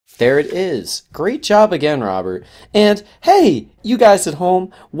There it is. Great job again, Robert. And hey, you guys at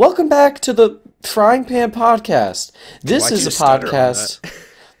home, welcome back to the Frying Pan Podcast. This Why'd is you a stutter on podcast that?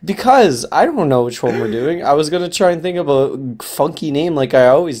 because I don't know which one we're doing. I was going to try and think of a funky name like I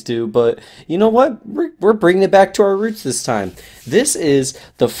always do, but you know what? We're bringing it back to our roots this time. This is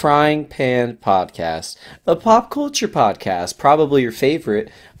the Frying Pan Podcast, a pop culture podcast, probably your favorite,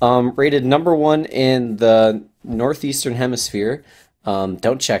 rated number one in the Northeastern Hemisphere.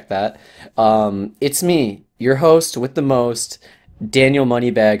 Don't check that. It's me, your host with the most, Daniel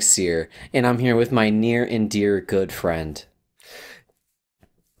Moneybag Sear, and I'm here with my near and dear good friend.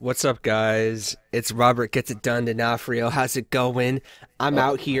 What's up, guys? It's Robert Gets It Done D'Onofrio. How's it going? I'm Oh,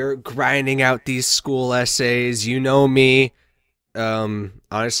 out here grinding out these school essays. You know me.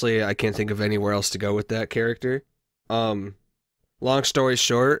 Honestly, I can't think of anywhere else to go with that character. Um, Long story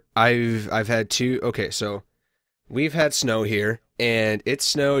short, I've had two. Okay, so we've had snow here, and it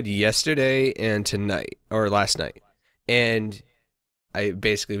snowed yesterday and tonight, or last night. And it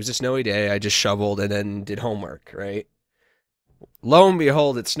was a snowy day. I just shoveled and then did homework, right? Lo and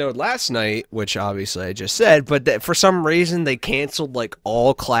behold, it snowed last night, which obviously I just said, but that for some reason they canceled like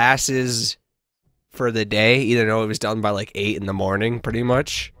all classes for the day, even though it was done by like 8 in the morning, pretty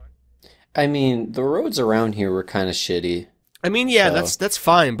much. I mean, the roads around here were kind of shitty, I mean, yeah, so that's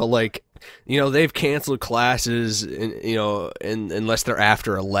fine, but like, they've canceled classes, unless they're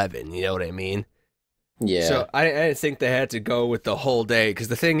after 11. You know what I mean? yeah. So I didn't think they had to go with the whole day, because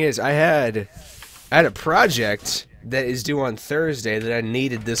the thing is, I had a project that is due on Thursday that I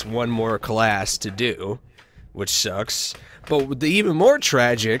needed this one more class to do, which sucks. But the even more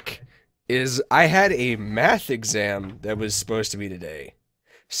tragic is I had a math exam that was supposed to be today.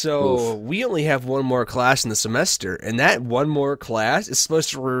 So Oof. we only have one more class in the semester, and that one more class is supposed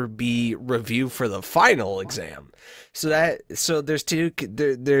to be review for the final exam. So there's two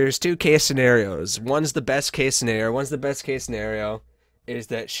case scenarios. One's the best case scenario. One's the best case scenario is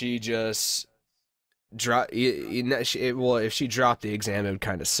that she just well, if she dropped the exam, it would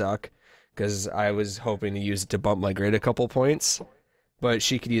kind of suck because I was hoping to use it to bump my grade a couple points. But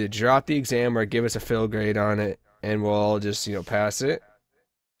she could either drop the exam or give us a fail grade on it, and we'll all just pass it.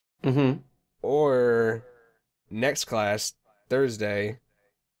 Mm-hmm. Or next class Thursday,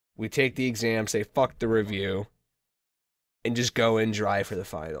 we take the exam, say fuck the review, and just go in dry for the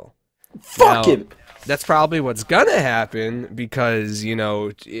final. Fuck Now, it! that's probably what's gonna happen because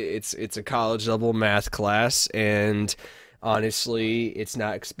it's a college level math class, and honestly, it's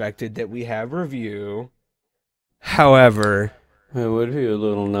not expected that we have review. However, It would be a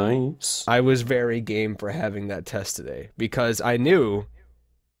little nice. I was very game for having that test today because I knew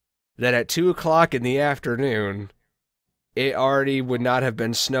that at 2 o'clock in the afternoon, it already would not have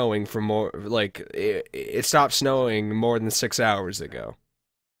been snowing for more like it stopped snowing more than 6 hours ago.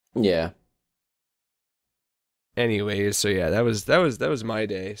 Yeah. Anyways, so yeah, that was my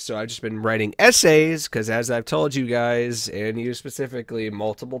day. So I've just been writing essays because, as I've told you guys and you specifically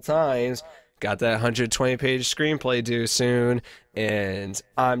multiple times, got that 120-page screenplay due soon, and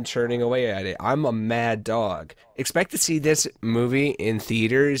I'm churning away at it. I'm a mad dog. Expect to see this movie in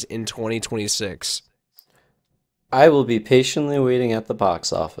theaters in 2026. I will be patiently waiting at the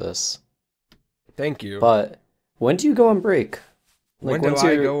box office. Thank you. But when do you go on break? Like, When do when's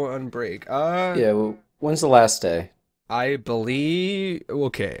I your... go on break? Yeah, when's the last day? I believe,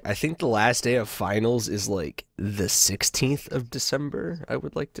 okay, I think the last day of finals is like the 16th of December, I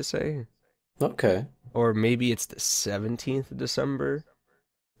would like to say. Okay. Or maybe it's the 17th of December.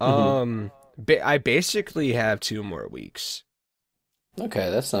 Mm-hmm. I basically have 2 more weeks.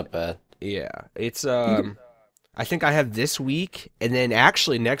 Okay, that's not bad. Yeah, it's You could... I think I have this week, and then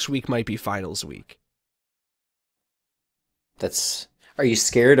actually next week might be finals week. That's... Are you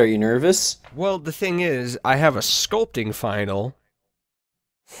scared? Are you nervous? Well, the thing is, I have a sculpting final,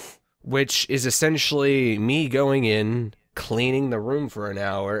 which is essentially me going in, cleaning the room for an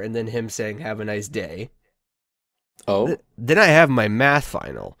hour, and then him saying, "Have a nice day." Oh? Then I have my math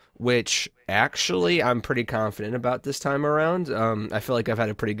final, which actually I'm pretty confident about this time around. I feel like I've had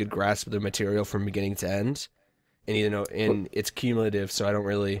a pretty good grasp of the material from beginning to end, and What? and it's cumulative,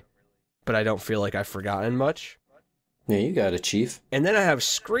 so but I don't feel like I've forgotten much. Yeah, you got it, Chief. And then I have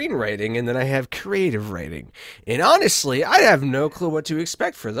screenwriting, and then I have creative writing. And honestly, I have no clue what to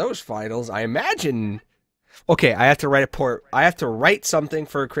expect for those finals. I imagine. Okay, I have to write a port. I have to write something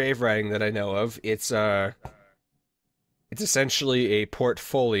for creative writing that I know of. It's essentially a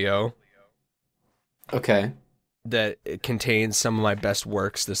portfolio Okay. that contains some of my best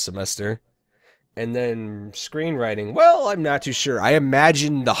works this semester. And then screenwriting, well, I'm not too sure. I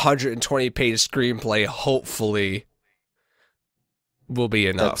imagine the 120-page screenplay hopefully will be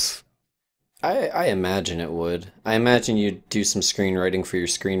That's enough. I imagine it would. I imagine you'd do some screenwriting for your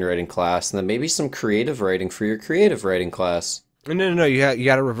screenwriting class, and then maybe some creative writing for your creative writing class. No, no, no. You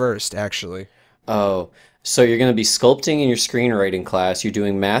got it reversed, actually. Oh, so you're going to be sculpting in your screenwriting class. You're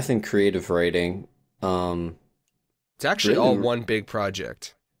doing math and creative writing. Um, It's actually all really, one big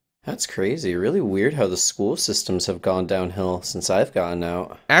project. that's crazy. Really weird how the school systems have gone downhill since I've gotten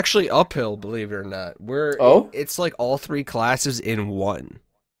out. Actually, uphill, believe it or not. Oh, It's like all three classes in one.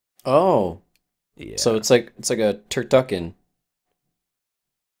 oh. So Yeah. it's like a turducken.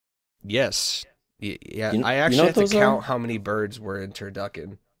 Yes. Yeah. I You know actually what have to those are? count how many birds were in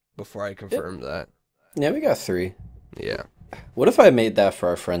turducken before I Yep. confirm that. Yeah, we got three. Yeah. What if I made that for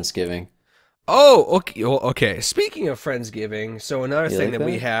our Friendsgiving? Oh, okay. Well, okay. Speaking of Friendsgiving, so another You thing like that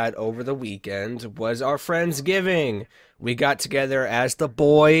we that? had over the weekend was our Friendsgiving. We got together as the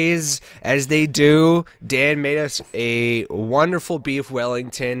boys, as they do. Dan made us a wonderful beef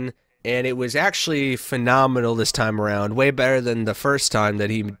Wellington, and it was actually phenomenal this time around. Way better than the first time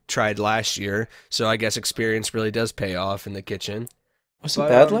that he tried last year. So I guess experience really does pay off in the kitchen. Was it But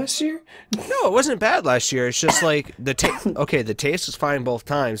bad last year? no, it wasn't bad last year. It's just like okay, the taste was fine both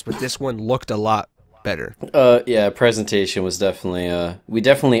times, but this one looked a lot better. Yeah, presentation was definitely we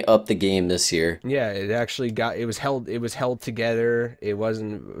definitely upped the game this year. Yeah, it was held together. It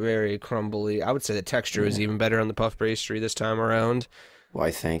wasn't very crumbly. I would say the texture was Yeah. even better on the puff pastry this time around.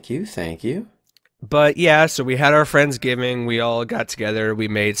 Why, thank you, thank you. But yeah, so we had our Friendsgiving. We all got together. We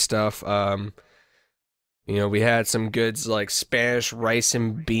made stuff. We had some goods like Spanish rice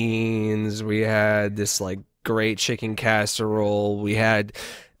and beans. We had this like great chicken casserole. We had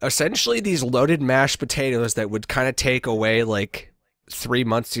essentially these loaded mashed potatoes that would kind of take away like 3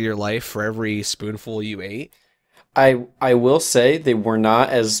 months of your life for every spoonful you ate. I will say they were not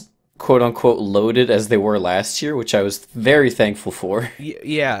as quote unquote loaded as they were last year, which I was very thankful for.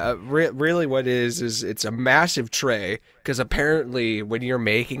 Yeah, really what it is it's a massive tray because apparently when you're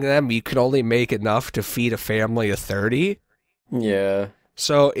making them, you can only make enough to feed a family of 30. Yeah.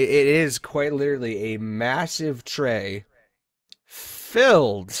 So it is quite literally a massive tray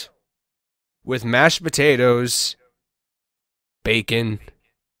filled with mashed potatoes, bacon,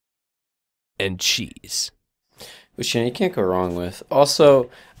 and cheese. Which you can't go wrong with. Also,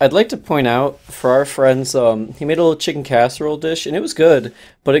 I'd like to point out for our friends, he made a little chicken casserole dish and it was good,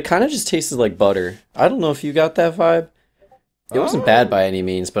 but it kind of just tasted like butter. I don't know if you got that vibe. It wasn't bad Oh, by any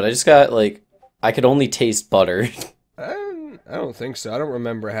means, but I just got like I could only taste butter. I don't think so. I don't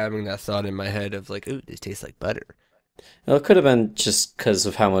remember having that thought in my head of like, ooh, this tastes like butter. Well, it could have been just because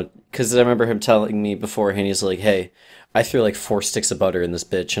of how much. Because I remember him telling me beforehand, he's like, "Hey, I threw like 4 sticks of butter in this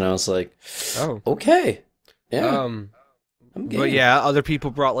bitch," and I was like, Oh. "Okay, yeah, Um, I'm but game." yeah, other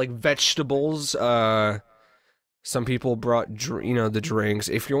people brought like vegetables. Some people brought, the drinks.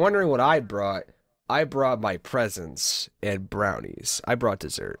 If you're wondering what I brought my presents and brownies. I brought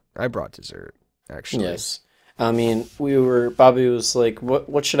dessert, actually. Yes, I mean, we were. Bobby was like,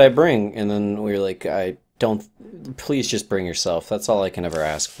 "What should I bring?" And then we were like, "I don't. Please just bring yourself. That's all I can ever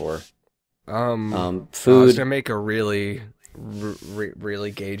ask for." I was Food. gonna make a really,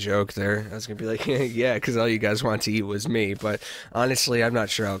 really gay joke there. I was gonna be like, yeah, because all you guys want to eat was me. But honestly, I'm not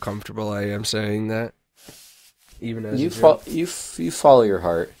sure how comfortable I am saying that, even as a joke. You follow your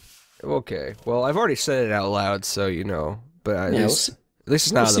heart. Okay, well, I've already said it out loud, so But at Yeah, least, at least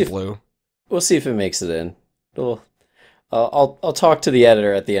it's we'll not out see of the if blue. we'll see if it makes it in. We'll, I'll talk to the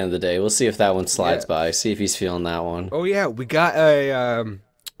editor at the end of the day. We'll see if that one Yeah. slides by. See if he's feeling that one. Oh yeah, we got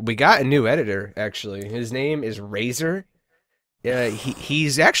a new editor actually. His name is Razor.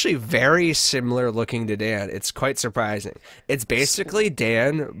 He's actually very similar looking to Dan. It's quite surprising. It's basically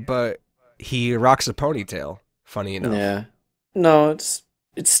Dan, but he rocks a ponytail. Funny enough. Yeah. No, it's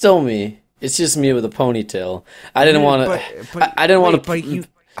still me. It's just me with a ponytail. I didn't Yeah, want to. but I didn't want wait, to. but you.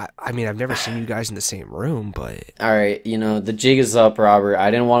 I mean, I've never seen you guys in the same room, but All right, the jig is up, Robert.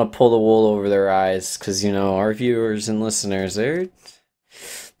 I didn't want to pull the wool over their eyes because our viewers and listeners, they're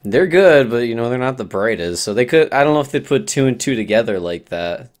good, but they're not the brightest. So they could. I don't know if they put two and two together like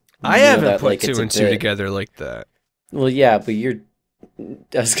that. I haven't That put like it's two a and two bit. together like that. Well, yeah, but you're.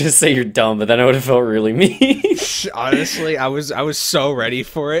 I was gonna say you're dumb, but then I would have felt really mean. Honestly, I was so ready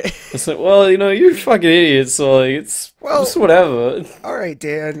for it. It's like, well, you're fucking idiots, so like it's Well, just whatever. all right,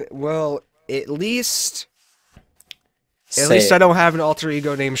 Dan. Well, at least Say I it. don't have an alter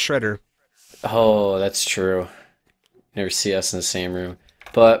ego named Shredder. Oh, that's true. Never see us in the same room.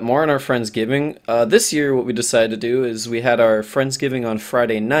 But more on our Friendsgiving. This year, what we decided to do is we had our Friendsgiving on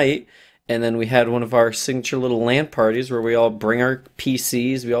Friday night, and then we had one of our signature little LAN parties where we all bring our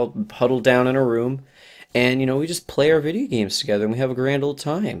PCs, we all huddle down in a room, and we just play our video games together and we have a grand old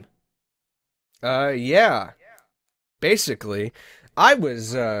time. Yeah. Basically, I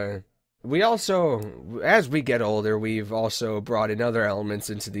was, we also, as we get older, we've also brought in other elements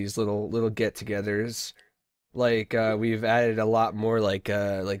into these little get-togethers. Like, we've added a lot more, like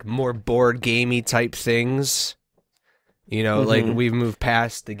more board gamey type things. Like Mm-hmm. we've moved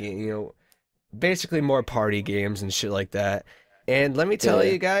past the game, basically more party games and shit like that. And let me tell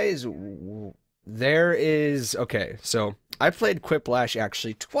Yeah. you guys, there is, okay, so I played Quiplash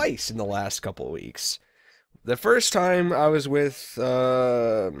actually twice in the last couple of weeks. The first time I was with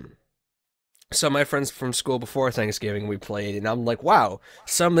some of my friends from school before Thanksgiving, we played, and I'm like, wow,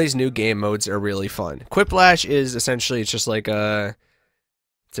 some of these new game modes are really fun. Quiplash is essentially, it's just like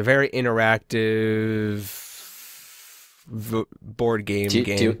it's a very interactive board Do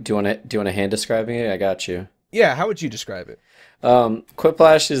you want a hand describing it? I got you. Yeah, how would you describe it?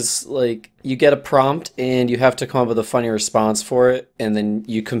 Quiplash is like you get a prompt and you have to come up with a funny response for it, and then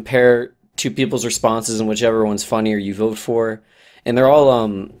you compare two people's responses, and whichever one's funnier you vote for. And they're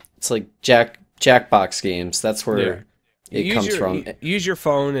all it's like Jackbox games. That's Yeah. where it comes from. Use your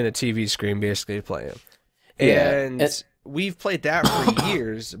phone and a TV screen basically to play them. Yeah. And we've played that for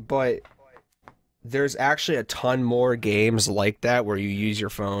years, but there's actually a ton more games like that where you use your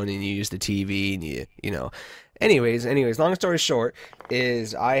phone and you use the TV and Anyways, long story short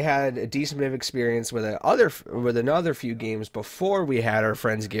is I had a decent bit of experience with another few games before we had our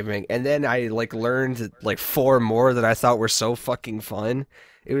Friendsgiving, and then I like learned like four more that I thought were so fucking fun.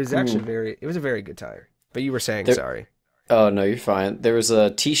 It was actually it was a very good time. But you were saying, There, sorry. oh no, you're fine. There was a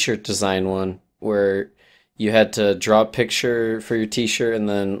t-shirt design one where you had to draw a picture for your t-shirt and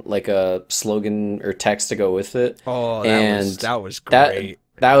then like a slogan or text to go with it. Oh, And that was that great.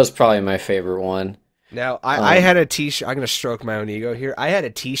 that was probably my favorite one. Now, I Um, had a t-shirt. I'm gonna stroke my own ego here. I had a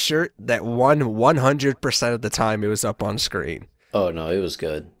t-shirt that won 100% of the time it was up on screen. oh no, it was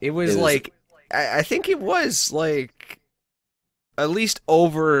good. It It was was like, I think it was like at least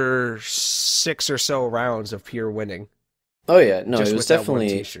over 6 or so rounds of pure winning oh yeah, no, just it with was that one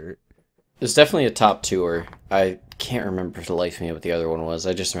definitely t-shirt. a top tour. I can't remember for the life of me what the other one was.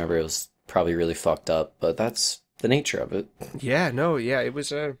 I just remember it was probably really fucked up, but that's the nature of it. Yeah, no, yeah, it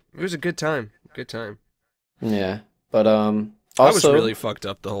was a good time. Good time. Yeah. But I was also really fucked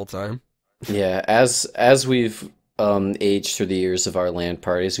up the whole time. yeah, as we've aged through the years of our land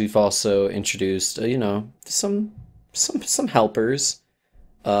parties, we've also introduced some helpers.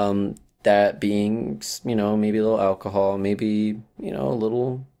 That being maybe a little alcohol, maybe a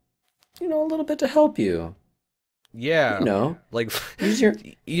little bit to help you. Yeah, You know, like use your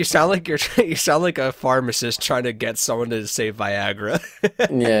you sound like you sound like a pharmacist trying to get someone to say Viagra.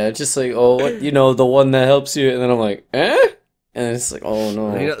 yeah, just like oh what the one that helps you, and then I'm like and it's like oh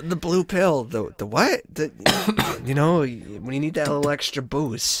no. The blue pill, the what? When you need that little extra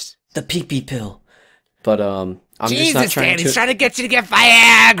boost. The pee pee pill. But I'm just not Jesus, trying Dan, he's to. trying to get you to get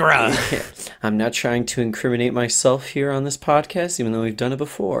Viagra. I'm not trying to incriminate myself here on this podcast, even though we've done it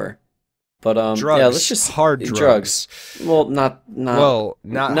before. But Drugs, yeah, let's just hard drugs. Well, not Well,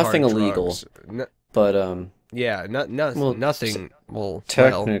 not nothing hard illegal, drugs. but Yeah, well, nothing. Well,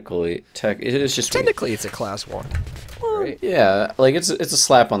 it is just weed. technically, it's a class one, right? Yeah, like it's a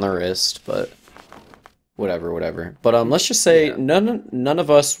slap on the wrist, but whatever. But let's just say Yeah. none of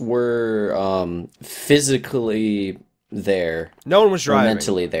us were physically there No one was or driving.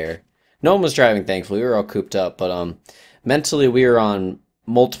 mentally there. No one was driving, thankfully. We were all cooped up, but mentally we were on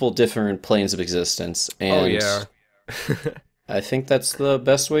multiple different planes of existence, Oh and yeah. I think that's the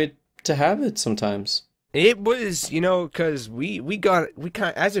best way to have it sometimes. It was, because we kind of,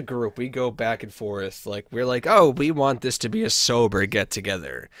 as a group, we go back and forth. Like, we're like, oh, we want this to be a sober get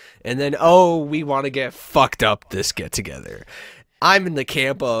together. And then, oh, we want to get fucked up this get together. I'm in the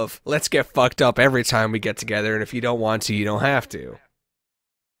camp of, let's get fucked up every time we get together. And if you don't want to, you don't have to.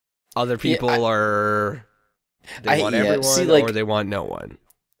 Other Yeah, people they want yeah, everyone see, or like, they want no one.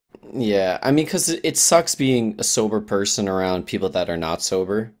 yeah, I mean, because it sucks being a sober person around people that are not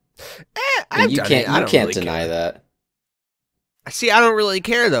sober. And I've done it. I you don't can't really deny care. that. See, I don't really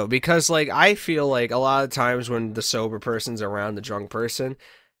care though, because like I feel like a lot of times when the sober person's around the drunk person,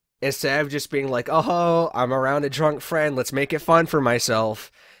 instead of just being like, "Oh, I'm around a drunk friend, let's make it fun for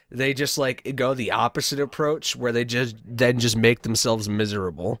myself," they just like go the opposite approach, where they just make themselves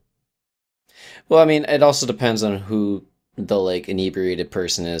miserable. Well, I mean, it also depends on who the like inebriated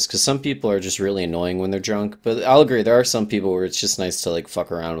person is, because some people are just really annoying when they're drunk. But I'll agree, there are some people where it's just nice to like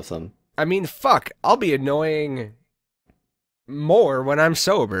fuck around with them. I mean, fuck, I'll be annoying more when I'm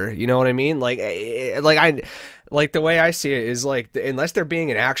sober. You know what I mean? Like the way I see it is like unless they're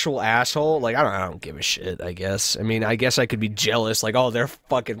being an actual asshole, like I don't give a shit, I guess. I mean, I guess I could be jealous, like, oh, they're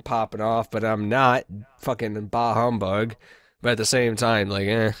fucking popping off, but I'm not fucking bah humbug. But at the same time, like,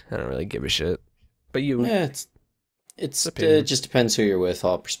 I don't really give a shit. But you, Yeah, it just depends who you're with,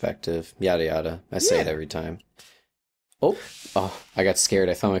 all perspective, yada yada. I say it yeah, every time. Oh, I got scared.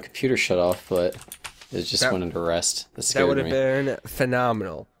 I thought my computer shut off, but it just that went into rest. That that scared would have me. been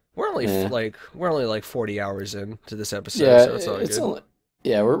phenomenal. Yeah. We're only like 40 hours into this episode, Yeah, so it's all it's good. only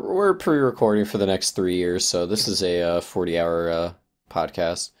yeah, we're pre-recording for the next 3 years, so this is a 40-hour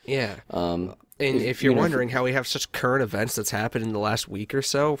podcast. Yeah. Um, And if if you're you know, if, wondering how we have such current events that's happened in the last week or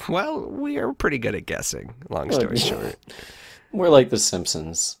so, well, we are pretty good at guessing. Long look, story short. we're like the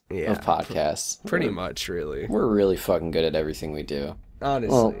Simpsons Yeah, of podcasts. pretty much, really. We're really fucking good at everything we do.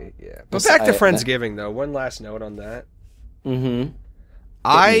 Well, Honestly, yeah. But this, back to I that, Friendsgiving, though. One last note on that. mm-hmm.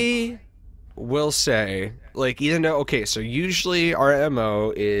 Hit me. I will say, like, even though, okay, so usually our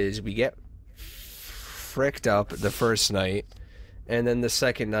MO is we get fricked up the first night, and then the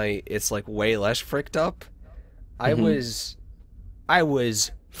second night it's like way less fricked up. I Mm-hmm. was, I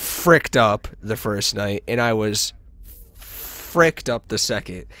was fricked up the first night, and I was fricked up the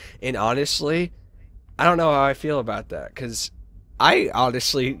second. And honestly, I don't know how I feel about that because I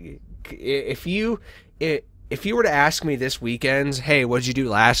honestly, if you if you were to ask me this weekend, hey, what'd you do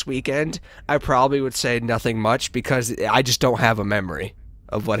last weekend? I probably would say nothing much because I just don't have a memory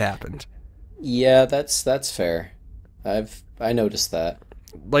of what happened. Yeah, that's fair. I noticed that.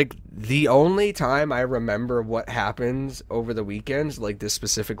 Like the only time I remember what happened over the weekends, like this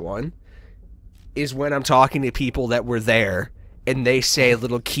specific one, is when I'm talking to people that were there and they say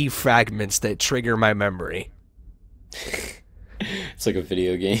little key fragments that trigger my memory. It's like a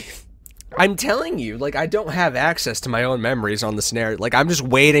video game. I'm telling you, like I don't have access to my own memories on the scenario. Like I'm just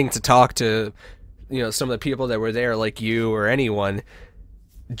waiting to talk to, some of the people that were there, like you or anyone,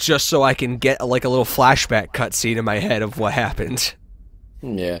 just so I can get like a little flashback cutscene in my head of what happened.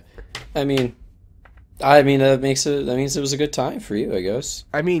 Yeah. I mean, that means it was a good time for you, I guess.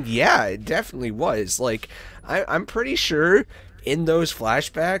 I mean, yeah, it definitely was. Like I'm pretty sure in those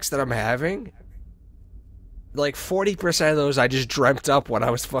flashbacks that I'm having, like 40% of those I just dreamt up when I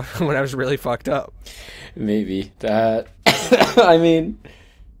was when I was really fucked up. Maybe that. I mean,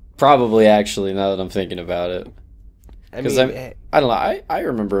 probably actually. Now that I'm thinking about it, I because mean, I don't know. I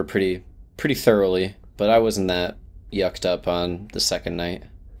remember it pretty thoroughly, but I wasn't that yucked up on the second night.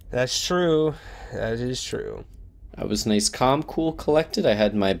 that's true. That is true. I was nice, calm, cool, collected. I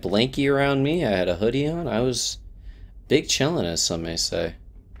had my blankie around me. I had a hoodie on. I was big chillin', as some may say.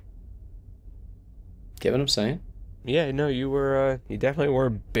 Get what I'm saying? Yeah, no, you definitely were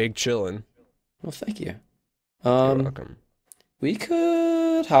big chillin'. Well, thank you. You're Um, welcome. we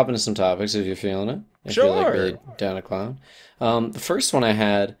could hop into some topics if you're feeling it. If you're like Sure. really down a clown. The first one I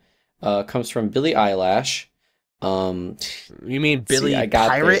had comes from Billie Eyelash. Um, You mean see, Billy I got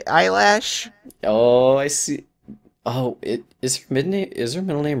Pirate Eyelash? oh, I see. Oh, it is her mid name. Is her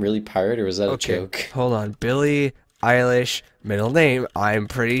middle name really Pirate, or was that a Okay, joke? hold on. Billie Eilish, middle name. I'm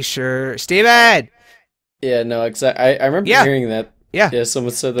pretty sure. Steven! Yeah, no, exactly. I remember Yeah, hearing that. yeah. Yeah,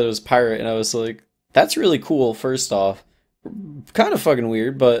 someone said that it was Pirate, and I was like, that's really cool. First off, kind of fucking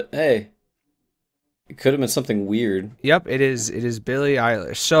weird, but hey, it could have been something weird. Yep, it is Billie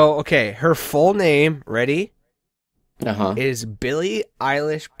Eilish. So, okay, her full name, ready, Uh-huh. is Billie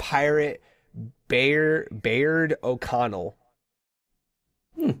Eilish Pirate Bayard O'Connell.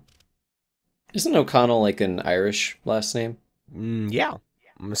 Hmm. Isn't O'Connell like an Irish last name? Yeah.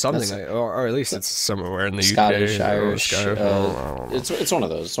 Something That's like, or at least it's somewhere in the Scottish, UK. Irish. I don't know. It's one of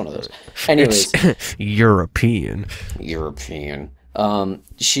those. It's one of those. Anyways, It's European. European.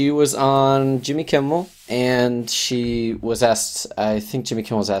 She was on Jimmy Kimmel, and she was asked. I think Jimmy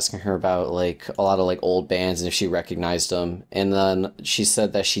Kimmel was asking her about like a lot of like old bands and if she recognized them. And then she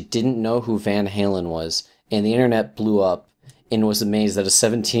said that she didn't know who Van Halen was, and the internet blew up and was amazed that a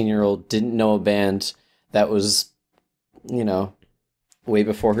 17-year-old didn't know a band that was, you know, way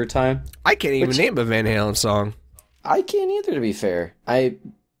before her time. I can't even Which name a Van Halen song. I can't either, to be fair. I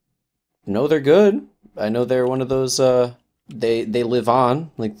know they're good. I know they're one of those. They live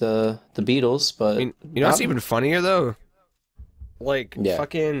on like the Beatles, I but mean, you know what's even funnier though? Like yeah,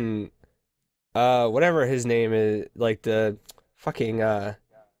 fucking whatever his name is, like the fucking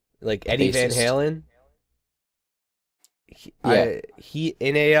like Eddie Van bassist. Halen. Yeah, He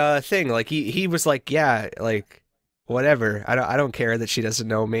in a thing like he was like, yeah, like whatever. I don't care that she doesn't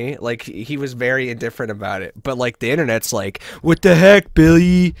know me. Like he was very indifferent about it. But like the internet's like, what the heck,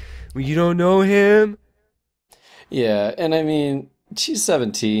 Billy? You don't know him? yeah, and I mean she's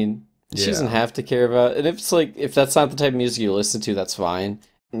 17. She doesn't Yeah. have to care about, and if it's like if that's not the type of music you listen to, that's fine.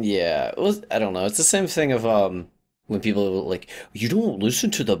 Yeah, well, I don't know. It's the same thing of when people are like, you don't listen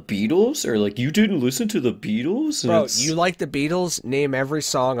to the Beatles, or like you didn't listen to the Beatles, and Bro, you it's like the Beatles? Name every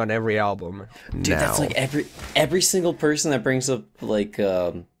song on every album dude, that's now. like every single person that brings up like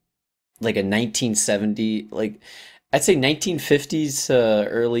a 1970, like I'd say 1950s to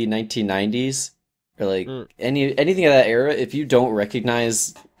early 1990s, or like Mm. anything of that era. If you don't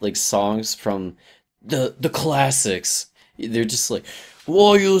recognize like songs from the classics, they're just like, well,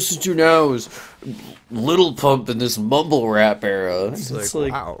 all you listen to now is Little Pump in this mumble rap era. It's It's like,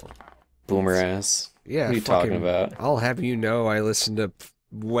 like wow. boomer ass. Yeah, What are you talking fucking. about? I'll have you know, I listen to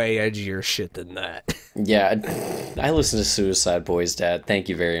way edgier shit than that. Yeah, I listen to Suicide Boys, Dad. Thank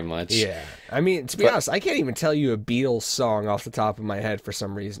you very much. Yeah, I mean, to be But honest, I can't even tell you a Beatles song off the top of my head for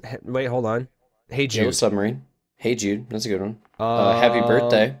some reason. Wait, hold on. Hey Yellow Jude. Submarine. Hey Jude, that's a good one. Happy Um,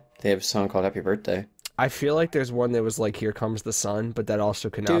 Birthday. They have a song called Happy Birthday. I feel like there's one that was like "Here Comes the Sun," but that also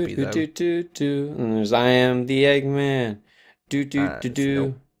could not Do be do them. do do do. And there's I am the Eggman. Do do do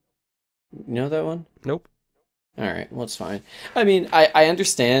Nope, do. You know that one? nope. All right, well it's fine. I mean, I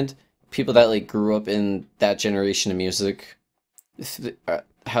understand people that like grew up in that generation of music,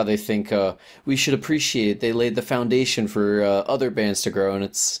 how they think we should appreciate. They laid the foundation for other bands to grow, and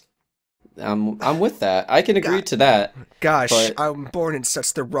it's I'm with that. I can agree God, to that, gosh, but I'm born in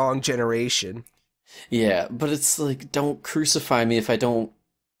such the wrong generation. yeah, but it's like don't crucify me if I don't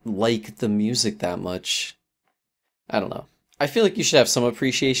like the music that much. I don't know. I feel like you should have some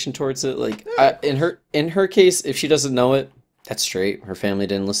appreciation towards it. Like Eh, in her case, if she doesn't know it, that's straight. Her family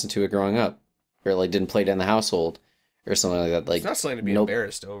didn't listen to it growing up, or like didn't play it in the household, or something like that. it's Like not something to be nope.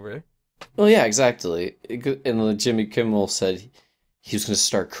 embarrassed over. Well, yeah, exactly. And then Jimmy Kimmel said he was gonna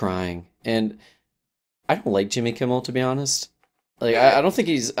start crying, and I don't like Jimmy Kimmel to be honest. Like Eh, I don't think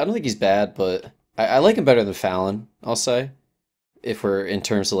he's bad, but I like him better than Fallon. I'll say if we're in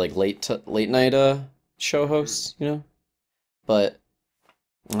terms of like late night show hosts, you know. But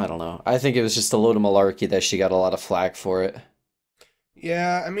I don't know. I think it was just a load of malarkey that she got a lot of flack for it.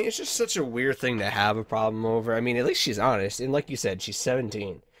 Yeah, I mean, it's just such a weird thing to have a problem over. I mean, at least she's honest, and like you said, she's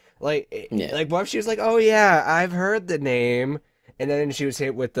 17. Yeah. Like what if she was like, "Oh yeah, I've heard the name," and then she was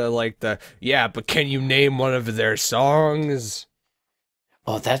hit with the yeah, but can you name one of their songs?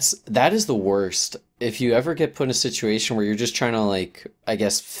 Oh, that is the worst. If you ever get put in a situation where you're just trying to like, I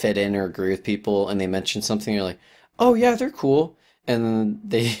guess, fit in or agree with people and they mention something, you're like, "Oh yeah, they're cool." And then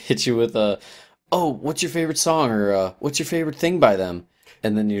they hit you with a, "Oh, what's your favorite song?" or "What's your favorite thing by them?"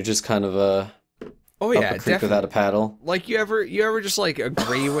 And then you're just kind of Oh up yeah, a creek without a definitely. paddle. Like you ever just like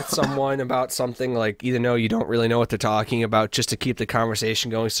agree with someone about something like even though you don't really know what they're talking about just to keep the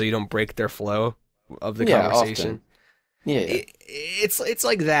conversation going so you don't break their flow of the Yeah, conversation. often. Yeah, yeah. It's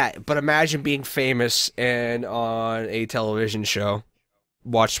like that, but imagine being famous and on a television show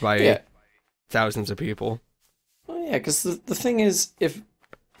watched by Yeah. thousands of people. Well, yeah, because the thing is, if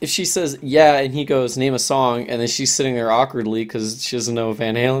she says yeah and he goes name a song and then she's sitting there awkwardly because she doesn't know a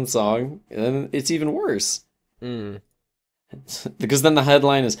Van Halen song, then it's even worse. Mm. Because then the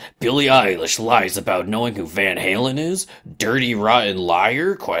headline is Billie Eilish lies about knowing who Van Halen is. Dirty rotten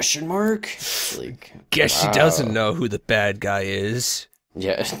liar? Question mark. It's like Guess she doesn't wow. know who the bad guy is.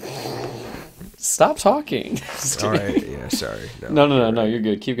 Yeah. Stop talking. All right, yeah, sorry. No, No, no, you're no, no. right. You're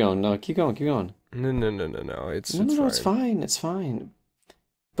good. Keep going. No, keep going. Keep going. No, no, no, no, no. It's No, no, it's no. It's fine. fine. It's fine.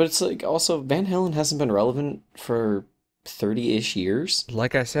 But it's like also Van Halen hasn't been relevant for 30-ish years.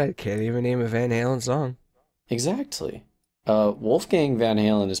 Like I said, can't even name a Van Halen song. Exactly. Wolfgang Van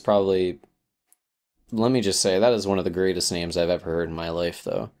Halen is probably, let me just say, that is one of the greatest names I've ever heard in my life,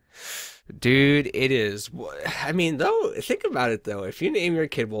 though. Dude, it is. I mean, though, think about it though. If you name your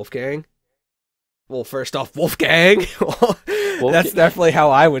kid Wolfgang, well, first off, Wolfgang. Well, that's Wolfgang, definitely how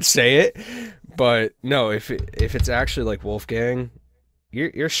I would say it. But no, if it's actually like Wolfgang,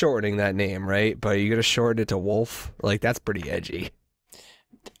 you're shortening that name, right? But you're gonna shorten it to Wolf. Like that's pretty edgy.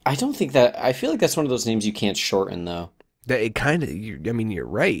 I don't think that, I feel like that's one of those names you can't shorten, though. That it kind of. I mean, you're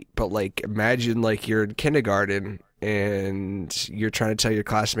right. But like, imagine like you're in kindergarten and you're trying to tell your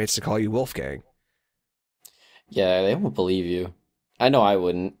classmates to call you Wolfgang. Yeah, they won't believe you. I know I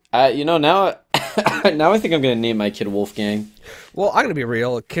wouldn't. Now, now I think I'm gonna name my kid Wolfgang. Well, I'm gonna be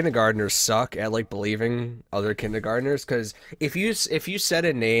real. Kindergartners suck at like believing other kindergartners because if you said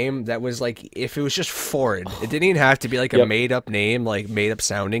a name that was like if it was just foreign, it didn't even have to be like a Yep. made up name, like made up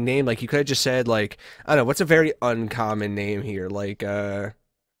sounding name. Like you could have just said like I don't know what's a very uncommon name here. Like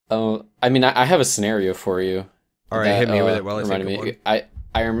Oh, I mean, I have a scenario for you all right, hit that me with it while I think reminded of one. me.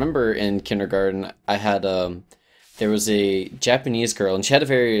 I remember in kindergarten I had there was a Japanese girl, and she had a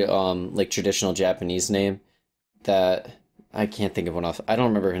very like traditional Japanese name that I can't think of one off. I don't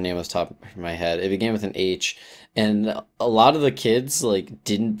remember her name off the top of my head. It began with an H, and a lot of the kids like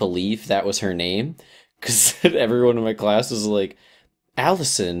didn't believe that was her name because everyone in my class was like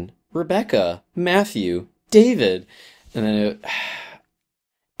Allison, Rebecca, Matthew, David, and then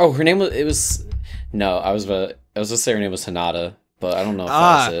oh, her name was it was no, I was gonna say her name was Hinata, but I don't know if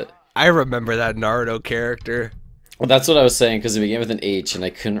that's Ah, it. I remember that Naruto character. Well, that's what I was saying because it began with an H and I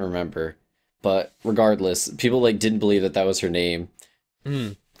couldn't remember. But regardless, people like didn't believe that that was her name,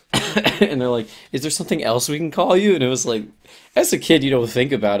 Mm. and they're like, "Is there something else we can call you?" And it was like, as a kid, you don't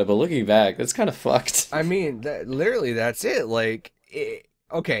think about it, but looking back, that's kind of fucked. I mean, literally, that's it. Like,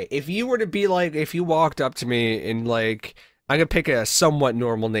 okay, if you were to be like, if you walked up to me and like, I could pick a somewhat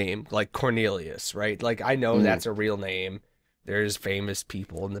normal name, like Cornelius, right? Like, I know Mm, that's a real name. There's famous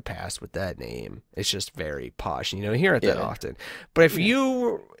people in the past with that name. It's just very posh, and you don't hear it that yeah, often. But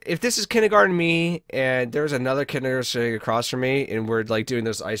yeah. if this is kindergarten me, and there's another kindergarten sitting across from me, and we're like doing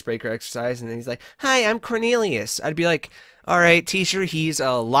this icebreaker exercise, and then he's like, "Hi, I'm Cornelius," I'd be like, "All right, teacher, he's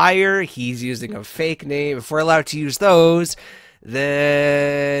a liar. He's using a fake name. If we're allowed to use those,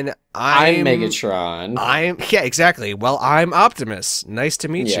 then I'm Megatron. yeah, exactly. Well, I'm Optimus. Nice to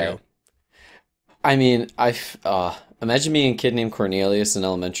meet Yeah, you." I mean, imagine being a kid named Cornelius in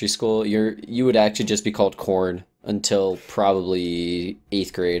elementary school. You would actually just be called Corn until probably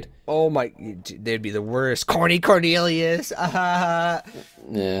eighth grade. Oh my, they'd be the worst. Corny Cornelius. Ah.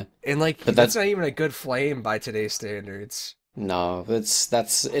 Yeah, And like but that's that's not even a good flame by today's standards. no,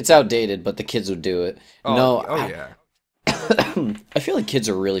 that's it's outdated, but the kids would do it. Oh, No, oh yeah. I feel like kids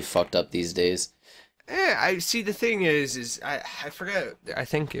are really fucked up these days. I see. The thing is I forget. I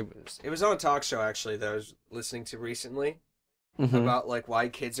think it was on a talk show actually that I was listening to recently Hmm. about like why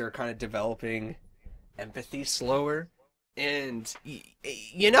kids are kind of developing empathy slower. And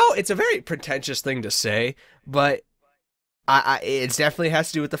it's a very pretentious thing to say, but it definitely has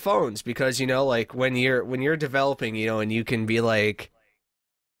to do with the phones because like when you're developing, and you can be like,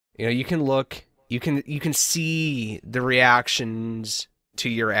 you can look, you can see the reactions to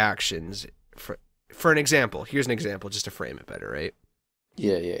your actions. For an example, here's an example just to frame it better, right?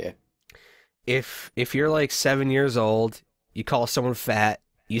 Yeah, yeah, yeah. If you're like 7 years old, you call someone fat,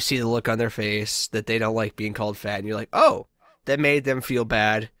 you see the look on their face that they don't like being called fat, and you're like, oh, that made them feel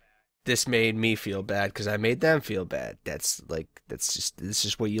bad. This made me feel bad because I made them feel bad. This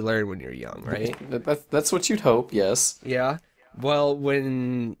is what you learn when you're young, right? That's what you'd hope, yes. Yeah. Well,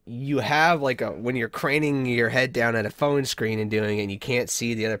 when you have when you're craning your head down at a phone screen and doing it and you can't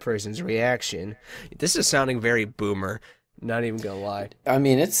see the other person's reaction, this is sounding very boomer, not even gonna lie. I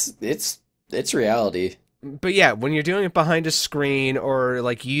mean, it's reality. But yeah, when you're doing it behind a screen or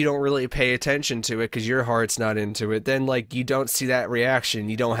like you don't really pay attention to it because your heart's not into it, then like you don't see that reaction.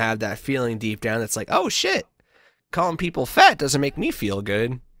 You don't have that feeling deep down that's like, oh shit, calling people fat doesn't make me feel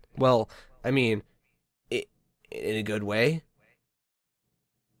good. Well, I mean, it, in a good way.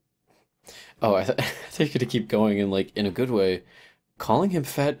 Oh, I thought you're gonna keep going and like in a good way. Calling him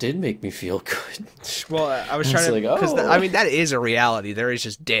fat did make me feel good. Well, I was I was trying like, to, because I oh. mean, that is a reality. There is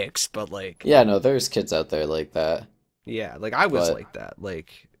just dicks, but like, Yeah, no, there's kids out there like that. yeah, like I was But like that.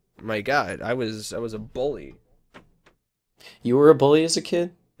 Like, my God, I was a bully. you were a bully as a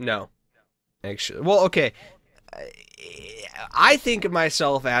kid? No, actually. Well, okay. I think of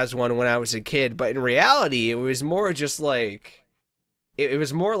myself as one when I was a kid, but in reality, it was more just like it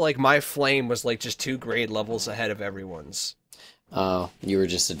was more like my flame was like just 2 grade levels ahead of everyone's. Oh, you were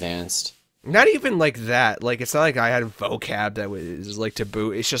just advanced. Not even like that. Like it's not like I had vocab that was like to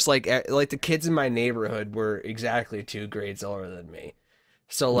boot. It's just like the kids in my neighborhood were exactly 2 grades older than me.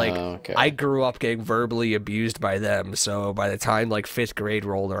 So like Oh, I okay. grew up getting verbally abused by them. So by the time like 5th grade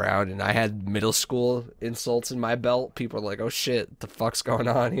rolled around and I had middle school insults in my belt, people were like, "Oh shit, the fuck's going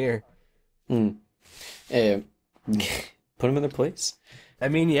on here?" Hmm. Hey, put them in their place. I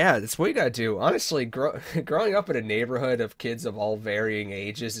mean, yeah, that's what you gotta do. Honestly, growing up in a neighborhood of kids of all varying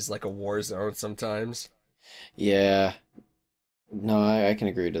ages is like a war zone sometimes. Yeah. No, I can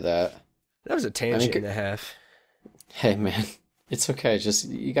agree to that. That was a I tangent mean, and a half. hey man, it's okay. Just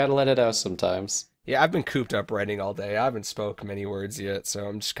you gotta let it out sometimes. Yeah, I've been cooped up writing all day. I haven't spoke many words yet, so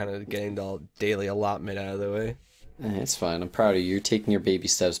I'm just kind of getting the daily allotment out of the way. It's fine. I'm proud of you. You're taking your baby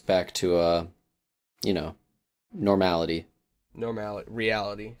steps back to you know, normality, Normal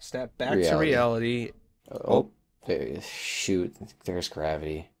reality. Snap back to reality. reality. Oh, Oh, shoot, there's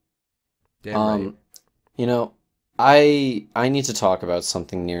gravity. damn right. Um, you know, I need to talk about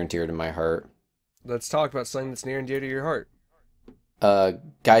something near and dear to my heart. Let's talk about something that's near and dear to your heart. Uh,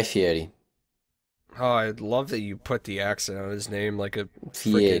 Guy Fieri. Oh, I love that you put the accent on his name like a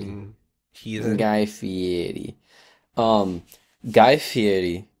Fieri. freaking heathen. Guy Fieri. Um, Guy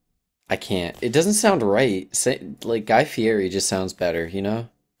Fieri. I can't. It doesn't sound right. Like Guy Fieri just sounds better, you know?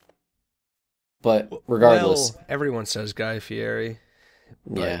 But regardless, Well, everyone says Guy Fieri,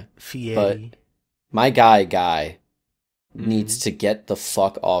 but yeah. But Fieri. my guy needs Hmm. to get the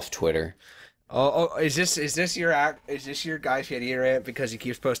fuck off Twitter. Is this your Guy Fieri rant because he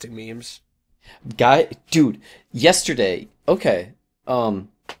keeps posting memes? Guy, dude, yesterday, okay. Um,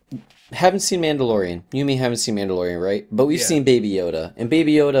 haven't seen Mandalorian. You and me haven't seen Mandalorian, right? But we've Yeah, seen Baby Yoda, and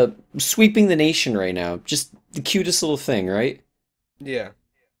Baby Yoda sweeping the nation right now. Just the cutest little thing, right? yeah.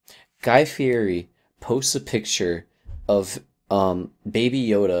 Guy Fieri posts a picture of Baby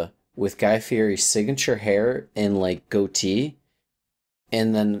Yoda with Guy Fieri's signature hair and like goatee,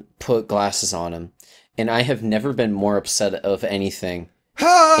 and then put glasses on him. And I have never been more upset of anything in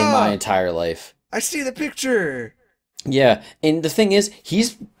my Ha! entire life. I see the picture. Yeah, and the thing is,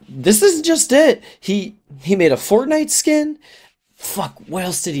 this isn't just it. He made a Fortnite skin. Fuck, what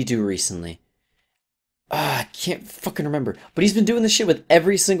else did he do recently? I can't fucking remember. But he's been doing this shit with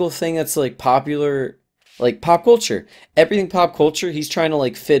every single thing that's like popular, like pop culture. Everything pop culture, he's trying to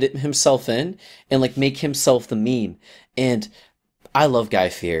like himself in and like make himself the meme. And I love Guy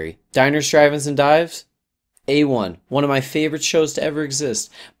Fieri. Diners, Drive-Ins, and Dives, A1. One of my favorite shows to ever exist.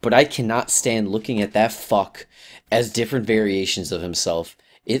 But I cannot stand looking at that fuck as different variations of himself.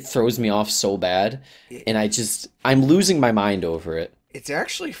 It throws me off so bad. It, And I'm losing my mind over it. it's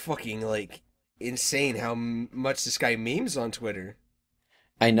actually fucking like insane how much this guy memes on Twitter.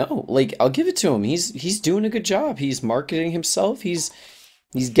 I know. Like, I'll give it to him. He's doing a good job. He's marketing himself. He's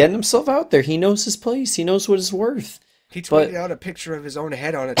getting himself out there. He knows his place. He knows what it's worth. He tweeted But out a picture of his own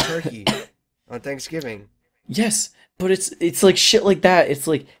head on a turkey on Thanksgiving. yes, but it's like shit like that. It's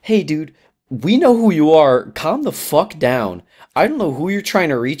like, hey, dude, we know who you are. Calm the fuck down. I don't know who you're trying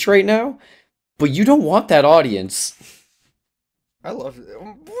to reach right now, but you don't want that audience. I love it.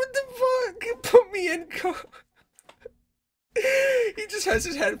 What the fuck? Put me in. He just has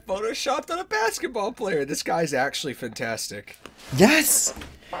his head photoshopped on a basketball player. This guy's actually fantastic. Yes.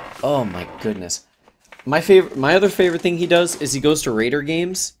 Oh my goodness. My other favorite thing he does is he goes to Raider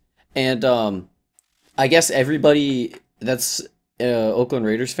games, and I guess everybody that's Oakland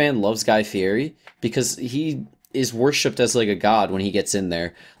Raiders fan loves Guy Fieri because he is worshipped as like a god when he gets in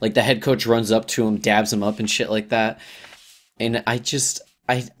there. Like the head coach runs up to him, dabs him up, and shit like that. And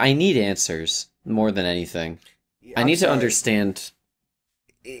I need answers more than anything. I I'm need to sorry. understand.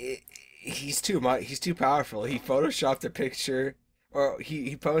 He's too powerful. He photoshopped a picture, or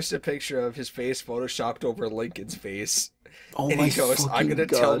he posted a picture of his face photoshopped over Lincoln's face, Oh and my he goes, "I'm fucking gonna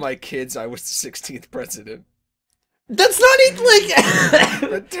tell god! my kids I was the 16th president." That's not even like.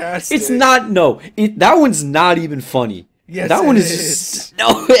 It's Fantastic. not. No, that one's not even funny. Yes, That it one is just is.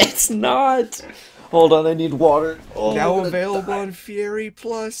 no. It's not. Hold on, I need water. Oh, I'm Now gonna available die. on Fury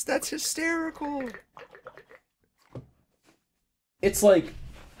Plus. That's hysterical. It's like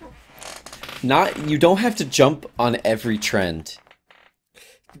not. You don't have to jump on every trend.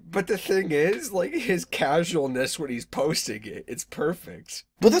 But the thing is, like his casualness when he's posting it, it's perfect.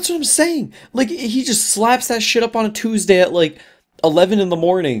 But that's what I'm saying. Like he just slaps that shit up on a Tuesday at like 11 in the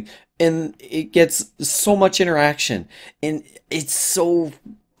morning, and it gets so much interaction, and it's so.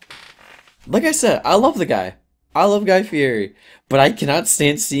 Like I said, I love the guy. I love Guy Fieri, but I cannot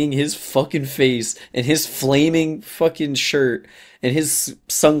stand seeing his fucking face and his flaming fucking shirt and his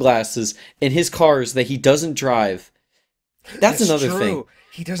sunglasses and his cars that he doesn't drive. That's That's another thing. true.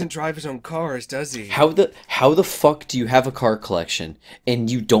 He doesn't drive his own cars, does he? How the fuck do you have a car collection and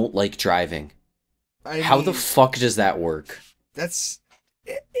you don't like driving? I How the mean, fuck does that work? that's.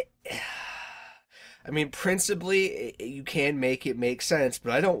 I mean, principally, you can make it make sense,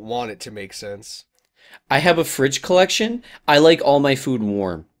 but I don't want it to make sense. I have a fridge collection. I like all my food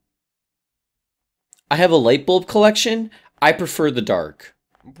warm. I have a light bulb collection. I prefer the dark.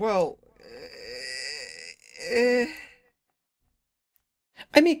 Well, eh,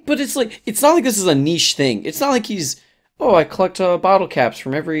 I mean, but it's not like this is a niche thing. It's not like oh, I collect bottle caps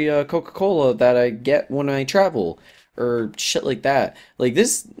from every Coca-Cola that I get when I travel or shit like that. Like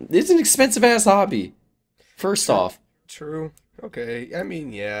this is an expensive ass hobby. First true, off, true. Okay, I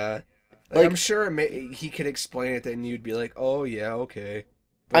mean, yeah. Like, I'm like sure he could explain it, then you'd be like, "Oh yeah, okay."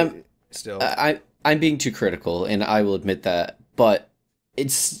 But I'm still, I'm being too critical, and I will admit that. But it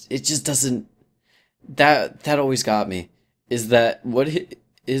just doesn't. That always got me. Is that what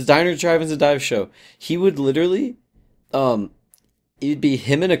his Diner Drive-Ins and Dive show? He would literally, um, it'd be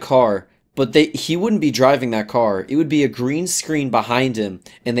him in a car But he wouldn't be driving that car. It would be a green screen behind him,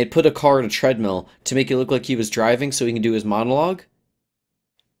 and they'd put a car in a treadmill to make it look like he was driving so he can do his monologue.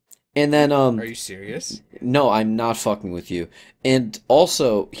 And then Are you serious? no, I'm not fucking with you. And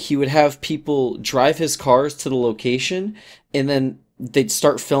also, he would have people drive his cars to the location, and then they'd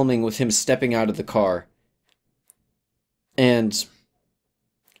start filming with him stepping out of the car. And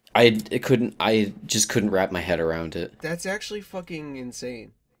I just couldn't wrap my head around it. That's actually fucking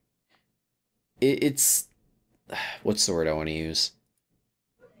insane. It's what's the word I want to use?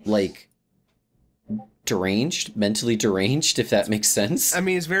 Like deranged, mentally deranged, if that makes sense. I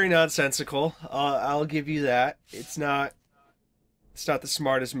mean, it's very nonsensical. I'll give you that. It's not. It's not the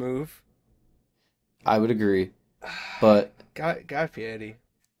smartest move. I would agree, but God, Piety.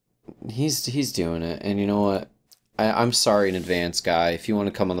 he's doing it, and you know what? I'm sorry in advance, guy. If you want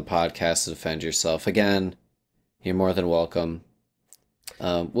to come on the podcast to defend yourself again, you're more than welcome.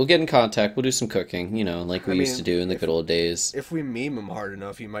 We'll get in contact. We'll do some cooking, like we used to do in the good old days. If we meme him hard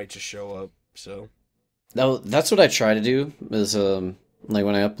enough, he might just show up. So. No, that's what I try to do. Is like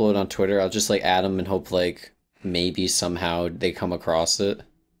when I upload on Twitter, I'll just like add them and hope like maybe somehow they come across it.